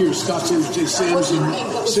thing I hear is Scott Sanders say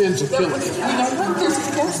Sam's a killer? You know what? There's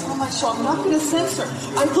a guest on my show. I'm not going to censor.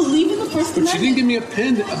 I believe in the First Amendment. But you didn't give me a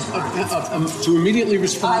pen to immediately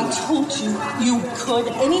respond. I told you you could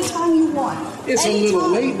anytime you want. It's a little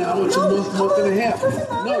late now. It's a month and a half.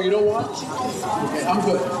 No, you know what? Okay, I'm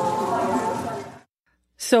good.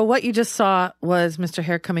 So what you just saw was Mr.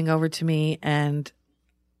 Hare coming over to me, and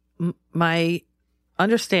my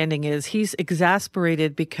understanding is he's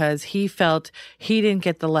exasperated because he felt he didn't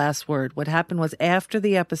get the last word. What happened was after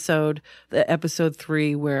the episode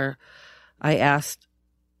 3, where I asked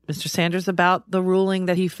Mr. Sanders about the ruling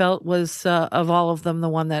that he felt was, of all of them, the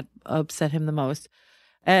one that upset him the most.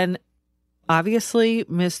 And obviously,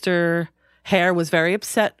 Mr. Hare was very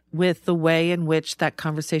upset with the way in which that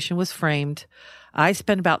conversation was framed. I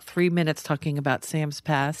spent about 3 minutes talking about Sam's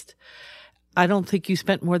past. I don't think you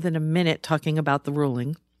spent more than a minute talking about the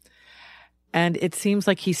ruling. And it seems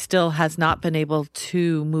like he still has not been able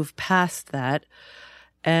to move past that.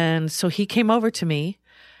 And so he came over to me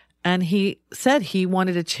and he said he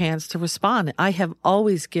wanted a chance to respond. I have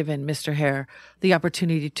always given Mr. Hare the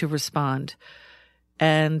opportunity to respond.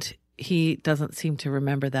 And he doesn't seem to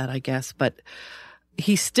remember that, I guess. But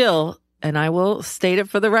he still, and I will state it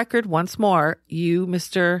for the record once more, you,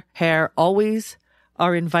 Mr. Hare, always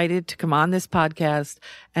are invited to come on this podcast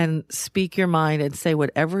and speak your mind and say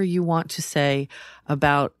whatever you want to say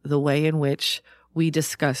about the way in which we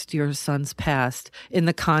discussed your son's past in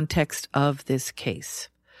the context of this case.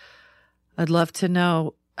 I'd love to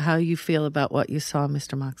know how you feel about what you saw,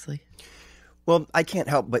 Mr. Moxley. Well, I can't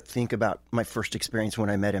help but think about my first experience when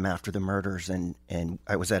I met him after the murders, and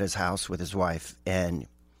I was at his house with his wife, and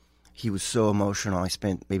he was so emotional. I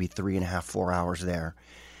spent maybe 3.5, 4 hours there,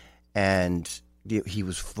 and he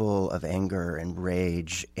was full of anger and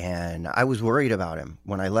rage, and I was worried about him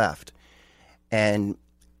when I left. And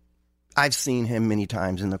I've seen him many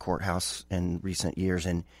times in the courthouse in recent years,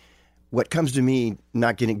 and what comes to me,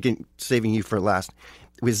 not saving you for last,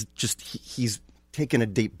 was just he's taken a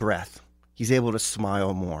deep breath. He's able to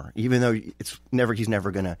smile more, even though he's never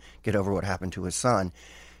going to get over what happened to his son.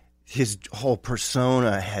 His whole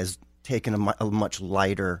persona has taken a much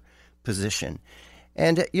lighter position.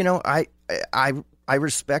 And, you know, I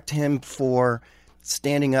respect him for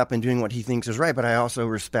standing up and doing what he thinks is right, but I also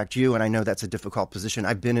respect you, and I know that's a difficult position.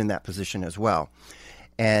 I've been in that position as well.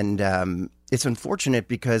 And it's unfortunate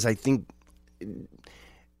because I think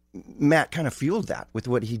Matt kind of fueled that with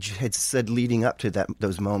what he had said leading up to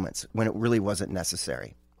those moments when it really wasn't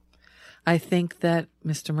necessary. I think that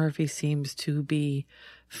Mr. Murphy seems to be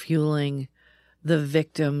fueling the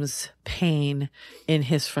victim's pain in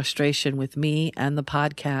his frustration with me and the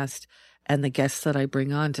podcast and the guests that I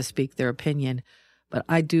bring on to speak their opinion. But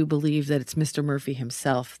I do believe that it's Mr. Murphy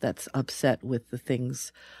himself that's upset with the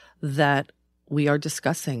things that we are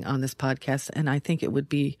discussing on this podcast. And I think it would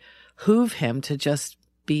behoove him to just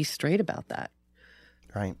be straight about that.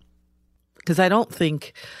 Right. Because I don't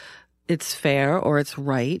think it's fair or it's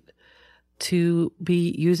right to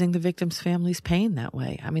be using the victim's family's pain that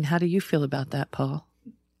way. I mean, how do you feel about that, Paul?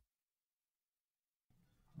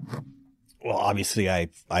 Well, obviously, I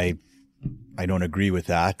don't agree with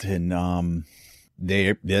that, and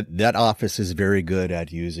that office is very good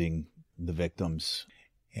at using the victims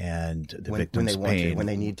and the victims' pain when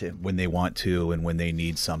they need to, when they want to, and when they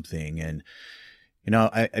need something. And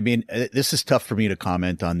I mean, this is tough for me to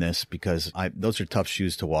comment on this because those are tough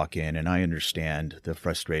shoes to walk in, and I understand the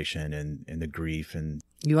frustration and the grief, and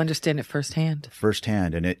you understand it firsthand,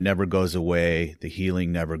 and it never goes away. The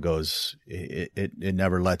healing never goes, it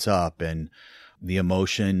never lets up, and the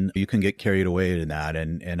emotion, you can get carried away in that,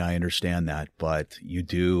 and I understand that, but you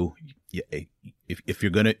do, if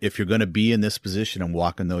you're gonna be in this position and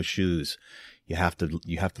walk in those shoes, you have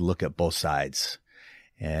to look at both sides.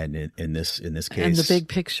 And in this case, and the big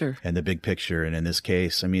picture, and in this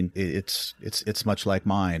case, I mean, it's much like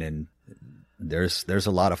mine, and there's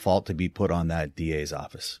a lot of fault to be put on that DA's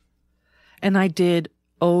office. And I did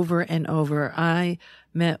over and over. I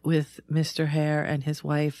met with Mr. Hare and his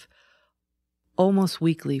wife almost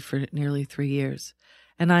weekly for nearly 3 years,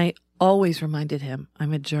 and I always reminded him,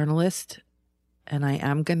 I'm a journalist, and I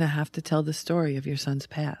am going to have to tell the story of your son's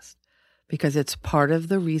past because it's part of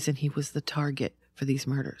the reason he was the target for these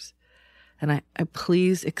murders. And I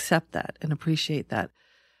please accept that and appreciate that.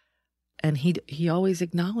 And he always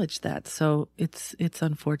acknowledged that. So it's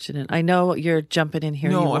unfortunate. I know you're jumping in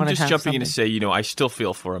here. No, I'm just jumping in to say, I still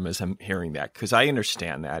feel for him as I'm hearing that because I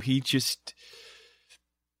understand that.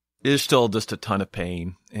 There's still just a ton of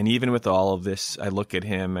pain. And even with all of this, I look at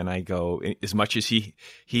him and I go, as much as he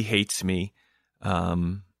hates me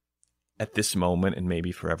at this moment and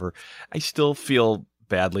maybe forever, I still feel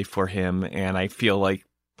badly for him, and I feel like,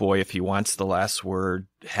 boy, if he wants the last word,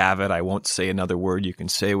 have it. I won't say another word. You can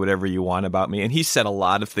say whatever you want about me. And he said a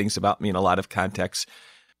lot of things about me in a lot of contexts.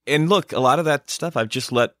 And look, a lot of that stuff I've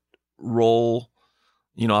just let roll,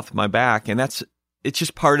 off my back. And it's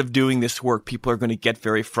just part of doing this work. People are going to get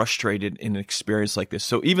very frustrated in an experience like this.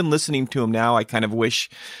 So even listening to him now, I kind of wish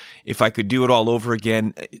if I could do it all over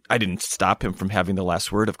again. I didn't stop him from having the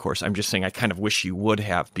last word, of course. I'm just saying I kind of wish he would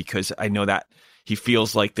have, because I know that he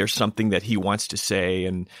feels like there's something that he wants to say.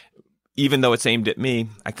 And even though it's aimed at me,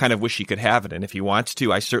 I kind of wish he could have it. And if he wants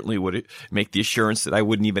to, I certainly would make the assurance that I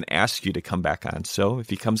wouldn't even ask you to come back on. So if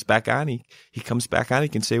he comes back on, he comes back on. He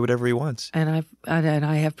can say whatever he wants. And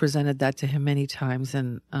I have presented that to him many times,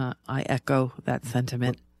 and I echo that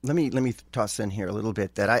sentiment. Let me toss in here a little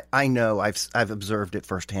bit that I know I've observed it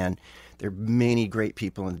firsthand. There are many great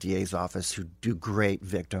people in the DA's office who do great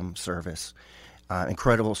victim service.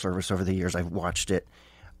 Incredible service over the years. I've watched it.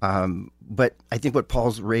 But I think what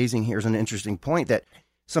Paul's raising here is an interesting point that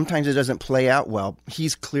sometimes it doesn't play out well.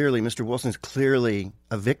 Mr. Wilson's clearly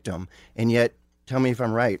a victim. And yet, tell me if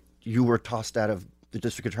I'm right, you were tossed out of the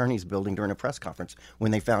district attorney's building during a press conference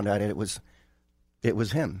when they found out it was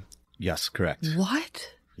him. Yes, correct.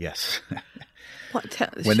 What? Yes. What?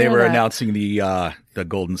 When they were announcing the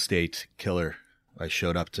Golden State killer, I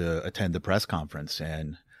showed up to attend the press conference,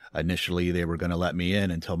 and initially, they were going to let me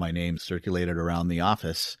in until my name circulated around the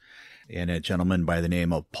office. And a gentleman by the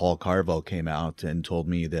name of Paul Carvo came out and told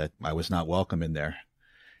me that I was not welcome in there.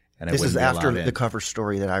 And this is after the cover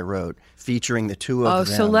story that I wrote featuring the two of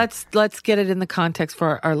them. So let's get it in the context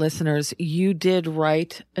for our listeners. You did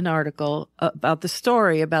write an article about the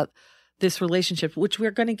story about this relationship, which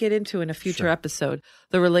we're going to get into in a future episode,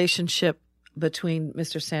 the relationship between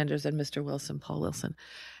Mr. Sanders and Mr. Wilson, Paul Wilson.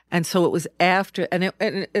 And so it was after, and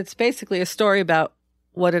it's basically a story about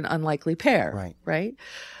what an unlikely pair, right?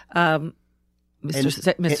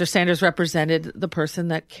 Mr. Sanders represented the person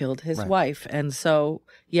that killed his wife. And so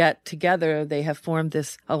yet together they have formed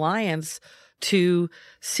this alliance to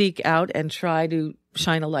seek out and try to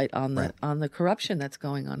shine a light on the corruption that's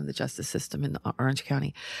going on in the justice system in Orange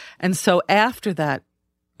County. And so after that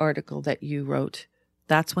article that you wrote,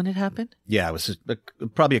 that's when it happened? Yeah, it was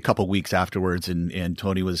probably a couple of weeks afterwards, and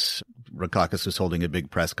Tony Rackauckus was holding a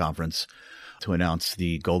big press conference to announce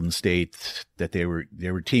the Golden State, that they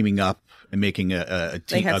were teaming up and making a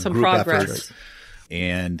group progress. Effort.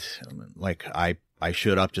 And I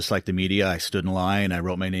showed up just like the media. I stood in line. I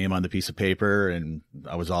wrote my name on the piece of paper, and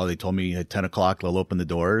they told me at 10 o'clock, they'll open the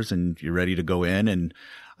doors and you're ready to go in. And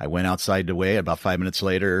I went outside to wait. About 5 minutes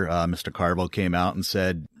later, Mr. Carvo came out and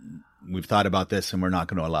said, "We've thought about this and we're not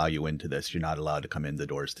going to allow you into this. You're not allowed to come in the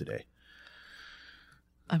doors today."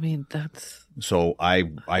 I mean, that's... So I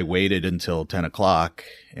waited until 10 o'clock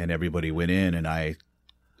and everybody went in, and I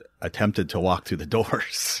attempted to walk through the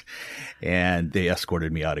doors and they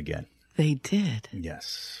escorted me out again. They did?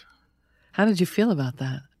 Yes. How did you feel about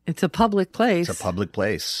that? It's a public place. It's a public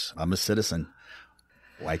place. I'm a citizen.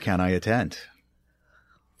 Why can't I attend?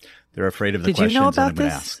 They're afraid of the questions that I'm going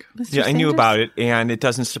to ask. Mr. Yeah, Sanders? I knew about it, and it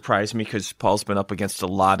doesn't surprise me because Paul's been up against a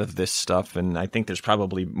lot of this stuff, and I think there's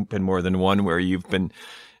probably been more than one where you've been,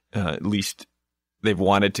 at least they've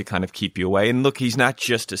wanted to kind of keep you away. And look, he's not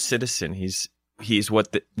just a citizen. He's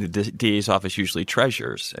what the DA's office usually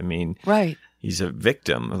treasures. I mean, right. He's a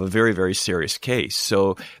victim of a very, very serious case.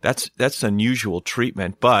 So that's unusual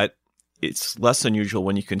treatment, but it's less unusual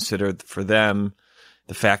when you consider for them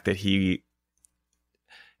the fact that he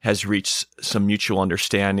has reached some mutual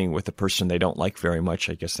understanding with a person they don't like very much.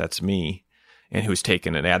 I guess that's me, and who's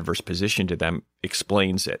taken an adverse position to them,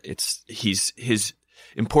 explains it. His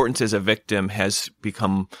importance as a victim has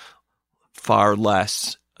become far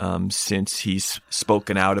less since he's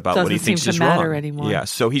spoken out about what he thinks is wrong. Doesn't seem to matter anymore. Yeah,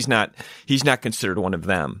 so he's not considered one of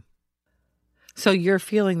them. So you're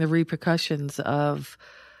feeling the repercussions of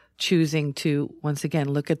choosing to once again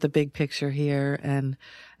look at the big picture here and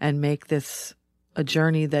make this a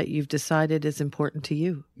journey that you've decided is important to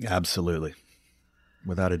you. Absolutely,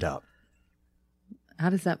 without a doubt. How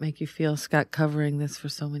does that make you feel, Scott, covering this for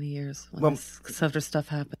so many years when this sort of stuff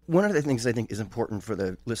happened? One of the things I think is important for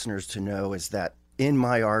the listeners to know is that in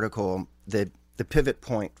my article, the pivot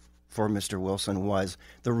point for Mr. Wilson was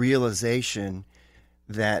the realization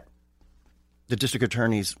that the district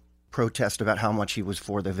attorney's protest about how much he was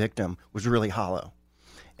for the victim was really hollow.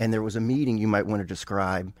 And there was a meeting you might want to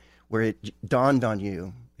describe where it dawned on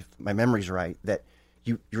you, if my memory's right, that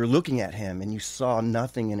you're looking at him and you saw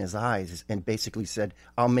nothing in his eyes and basically said,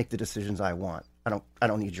 I'll make the decisions I want. I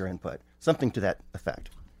don't need your input. Something to that effect.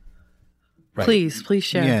 Right. Please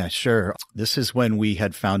share. Yeah, sure. This is when we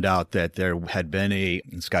had found out that there had been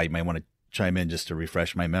and Scott, you might want to chime in just to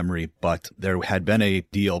refresh my memory, but there had been a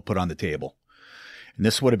deal put on the table. And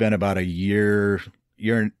this would have been about a year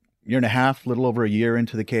and a half, little over a year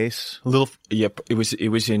into the case. Yep. It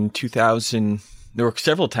was in 2000. There were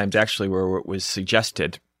several times actually where it was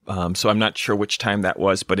suggested. So I'm not sure which time that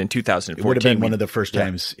was, but in 2014. It would have been one of the first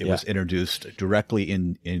times it was introduced directly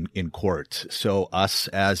in court. So us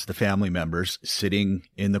as the family members sitting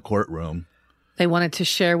in the courtroom. They wanted to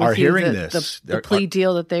share with you the plea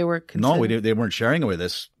deal that they were considering. No, they weren't sharing it with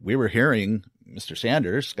us. We were hearing Mr.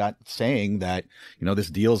 Sanders, Scott, saying that, this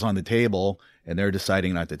deal's on the table and they're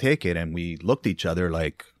deciding not to take it. And we looked at each other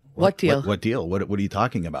like, what deal? What deal? What are you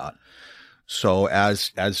talking about? So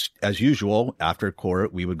as usual, after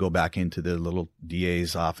court, we would go back into the little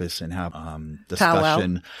DA's office and have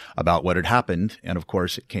discussion about what had happened. And of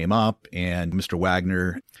course, it came up, and Mr.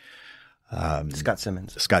 Wagner, Scott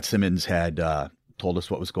Simmons had told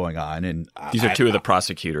us what was going on. And these are two of the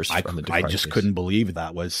prosecutors from the department. I just couldn't believe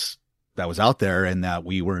that was out there and that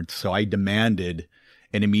we weren't. So I demanded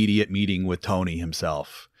an immediate meeting with Tony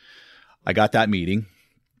himself. I got that meeting.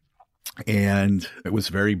 And it was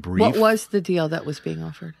very brief. What was the deal that was being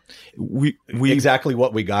offered? We exactly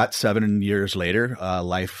what we got 7 years later,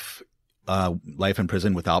 life in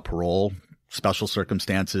prison without parole, special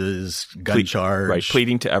circumstances, gun charge. Right,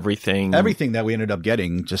 pleading to everything. Everything that we ended up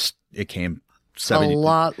getting, it came 7 years. A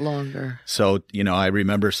lot longer. So, I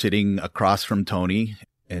remember sitting across from Tony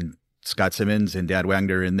and Scott Simmons and Dad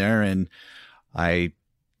Wagner in there, and I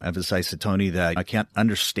emphasized to Tony that I can't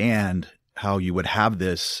understand how you would have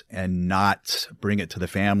this and not bring it to the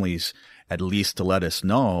families, at least to let us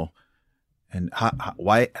know. And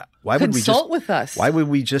why would we consult with us? Why would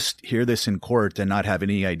we just hear this in court and not have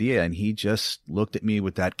any idea? And he just looked at me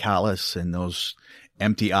with that callous and those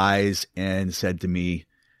empty eyes and said to me,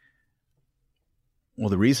 well,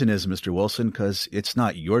 the reason is, Mr. Wilson, because it's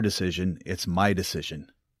not your decision, it's my decision.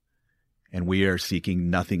 And we are seeking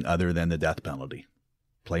nothing other than the death penalty.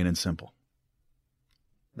 Plain and simple.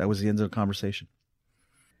 That was the end of the conversation.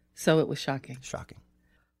 So it was shocking. Shocking.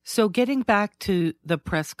 So getting back to the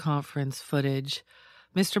press conference footage,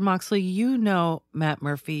 Mr. Moxley, you know Matt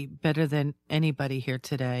Murphy better than anybody here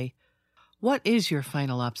today. What is your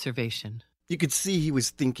final observation? You could see he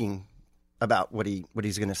was thinking about what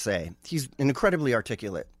he's going to say. He's an incredibly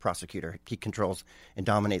articulate prosecutor. He controls and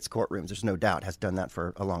dominates courtrooms. There's no doubt, has done that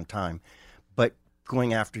for a long time. But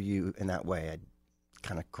going after you in that way, I'd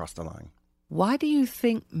kind of crossed the line. Why do you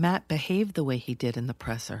think Matt behaved the way he did in the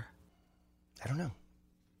presser? I don't know.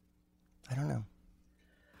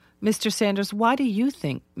 Mr. Sanders, why do you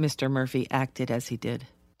think Mr. Murphy acted as he did?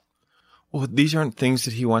 Well, these aren't things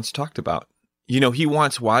that he wants talked about. He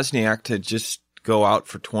wants Wozniak to just go out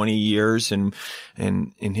for 20 years and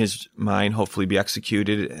in his mind, hopefully be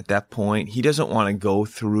executed at that point. He doesn't want to go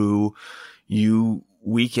through you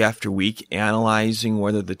week after week analyzing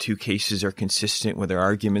whether the two cases are consistent, whether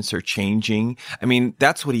arguments are changing. I mean,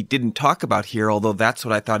 that's what he didn't talk about here, although that's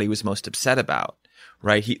what I thought he was most upset about,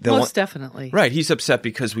 right? Most definitely. Right. He's upset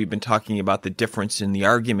because we've been talking about the difference in the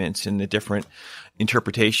arguments and the different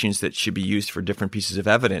interpretations that should be used for different pieces of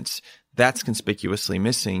evidence. That's conspicuously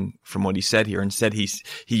missing from what he said here. Instead, he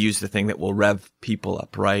used the thing that will rev people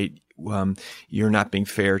up, right? You're not being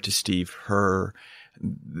fair to Steve Herr.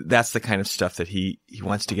 that's the kind of stuff that he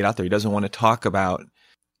wants to get out there. He doesn't want to talk about,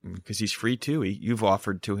 because he's free too. You've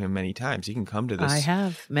offered to him many times. He can come to this. I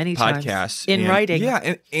have many podcast times in writing.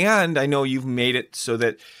 Yeah, and I know you've made it so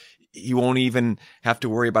that he won't even have to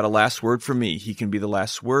worry about a last word from me. He can be the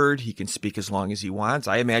last word. He can speak as long as he wants.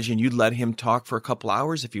 I imagine you'd let him talk for a couple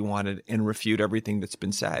hours if he wanted and refute everything that's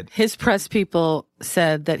been said. His press people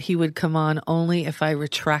said that he would come on only if I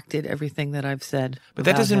retracted everything that I've said. But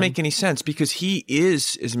that doesn't make any sense, because he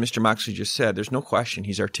is, as Mr. Moxley just said, there's no question.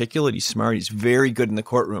 He's articulate. He's smart. He's very good in the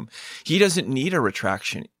courtroom. He doesn't need a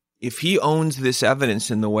retraction. If he owns this evidence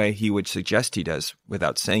in the way he would suggest he does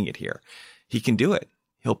without saying it here, he can do it.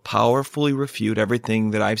 He'll powerfully refute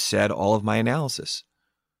everything that I've said, all of my analysis.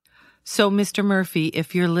 So, Mr. Murphy,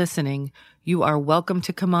 if you're listening, you are welcome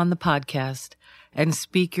to come on the podcast and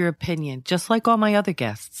speak your opinion, just like all my other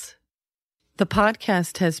guests. The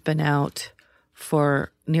podcast has been out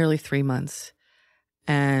for nearly 3 months,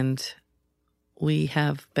 and we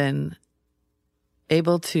have been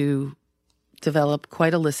able to develop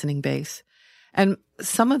quite a listening base. And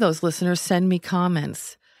some of those listeners send me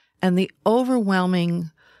comments. And the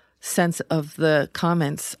overwhelming sense of the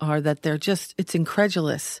comments are that it's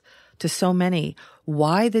incredulous to so many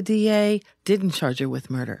why the DA didn't charge her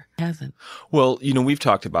with murder. Hasn't. Well, we've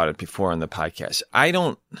talked about it before on the podcast.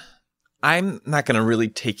 I'm not going to really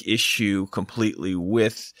take issue completely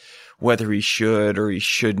with whether he should or he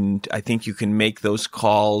shouldn't. I think you can make those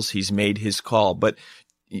calls. He's made his call. But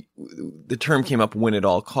the term came up, win at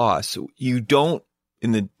all costs. You don't,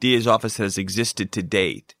 in the DA's office that has existed to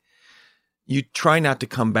date, you try not to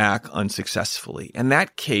come back unsuccessfully. And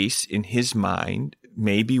that case, in his mind,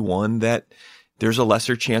 may be one that there's a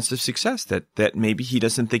lesser chance of success, that maybe he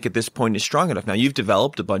doesn't think at this point is strong enough. Now, you've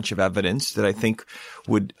developed a bunch of evidence that I think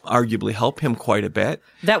would arguably help him quite a bit.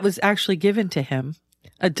 That was actually given to him,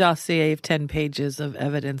 a dossier of 10 pages of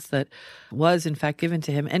evidence that was, in fact, given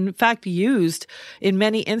to him, and in fact, used in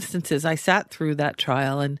many instances. I sat through that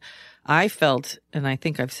trial, and I felt, and I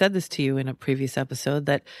think I've said this to you in a previous episode,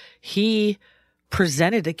 that he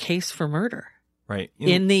presented a case for murder, right,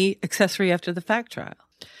 in the accessory after the fact trial.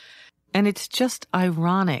 And it's just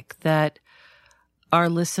ironic that our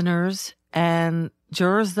listeners and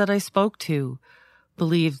jurors that I spoke to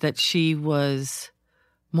believed that she was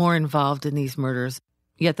more involved in these murders,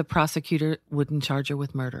 yet the prosecutor wouldn't charge her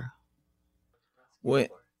with murder. Well,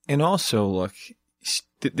 and also, look,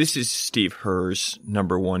 this is Steve Herr's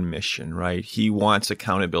number one mission, right? He wants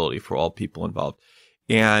accountability for all people involved.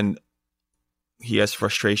 And he has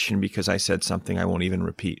frustration because I said something I won't even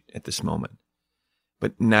repeat at this moment.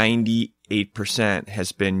 But 98%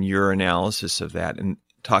 has been your analysis of that and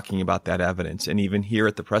talking about that evidence. And even here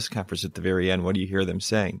at the press conference at the very end, what do you hear them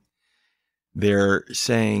saying? They're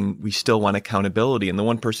saying we still want accountability. And the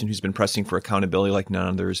one person who's been pressing for accountability like none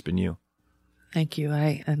other has been you. Thank you.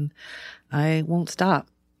 I won't stop.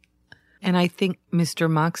 And I think Mr.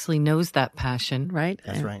 Moxley knows that passion, right?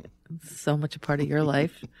 That's right. It's so much a part of your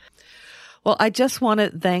life. Well, I just want to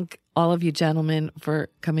thank all of you gentlemen for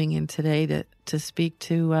coming in today to speak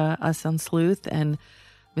to us on Sleuth. And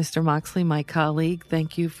Mr. Moxley, my colleague,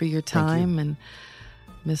 thank you for your time. And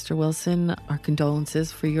Mr. Wilson, our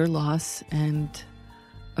condolences for your loss, and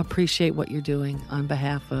appreciate what you're doing on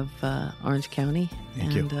behalf of Orange County.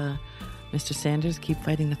 Thank you. Mr. Sanders, keep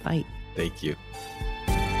fighting the fight. Thank you.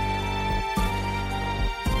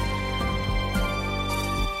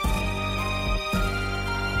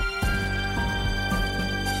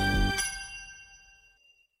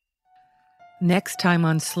 Next time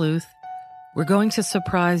on Sleuth, we're going to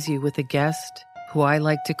surprise you with a guest who I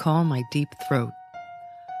like to call my deep throat.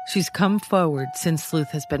 She's come forward since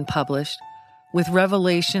Sleuth has been published with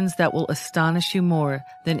revelations that will astonish you more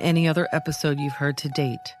than any other episode you've heard to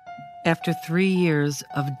date. After 3 years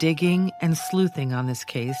of digging and sleuthing on this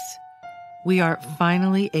case, we are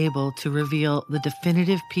finally able to reveal the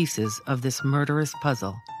definitive pieces of this murderous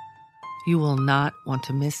puzzle. You will not want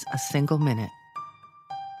to miss a single minute.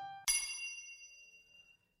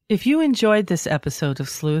 If you enjoyed this episode of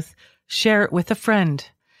Sleuth, share it with a friend,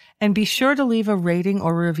 and be sure to leave a rating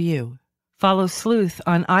or review. Follow Sleuth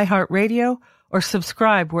on iHeartRadio or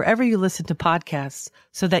subscribe wherever you listen to podcasts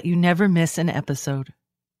so that you never miss an episode.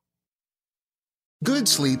 Good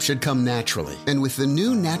sleep should come naturally, and with the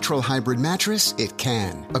new Natural Hybrid mattress, it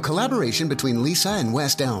can. A collaboration between Lisa and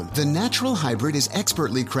West Elm, the Natural Hybrid is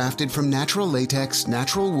expertly crafted from natural latex,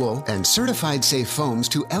 natural wool, and certified safe foams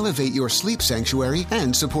to elevate your sleep sanctuary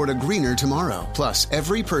and support a greener tomorrow. Plus,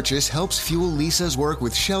 every purchase helps fuel Lisa's work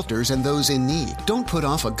with shelters and those in need. Don't put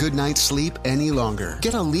off a good night's sleep any longer.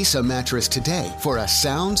 Get a Lisa mattress today for a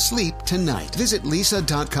sound sleep tonight. Visit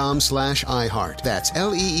lisa.com/iHeart. That's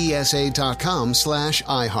LEESA.com/iHeart.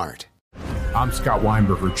 I'm Scott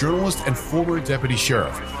Weinberger, journalist and former deputy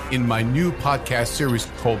sheriff. In my new podcast series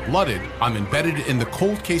called Blooded, I'm embedded in the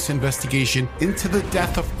cold case investigation into the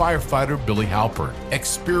death of firefighter Billy Halpern.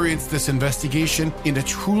 Experience this investigation in a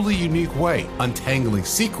truly unique way, untangling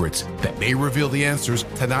secrets that may reveal the answers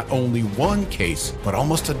to not only one case, but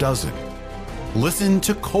almost a dozen. Listen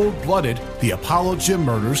to Cold Blooded, the Apollo Gym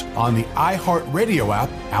Murders on the iHeartRadio app,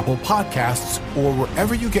 Apple Podcasts, or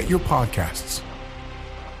wherever you get your podcasts.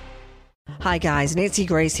 Hi guys, Nancy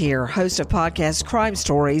Grace here, host of podcast Crime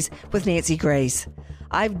Stories with Nancy Grace.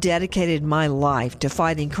 I've dedicated my life to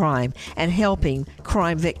fighting crime and helping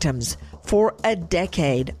crime victims. For a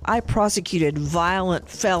decade, I prosecuted violent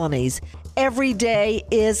felonies. Every day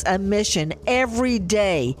is a mission. Every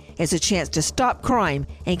day is a chance to stop crime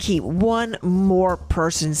and keep one more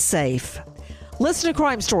person safe. Listen to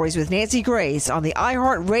Crime Stories with Nancy Grace on the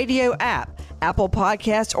iHeartRadio app, Apple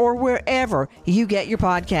Podcasts, or wherever you get your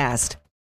podcast.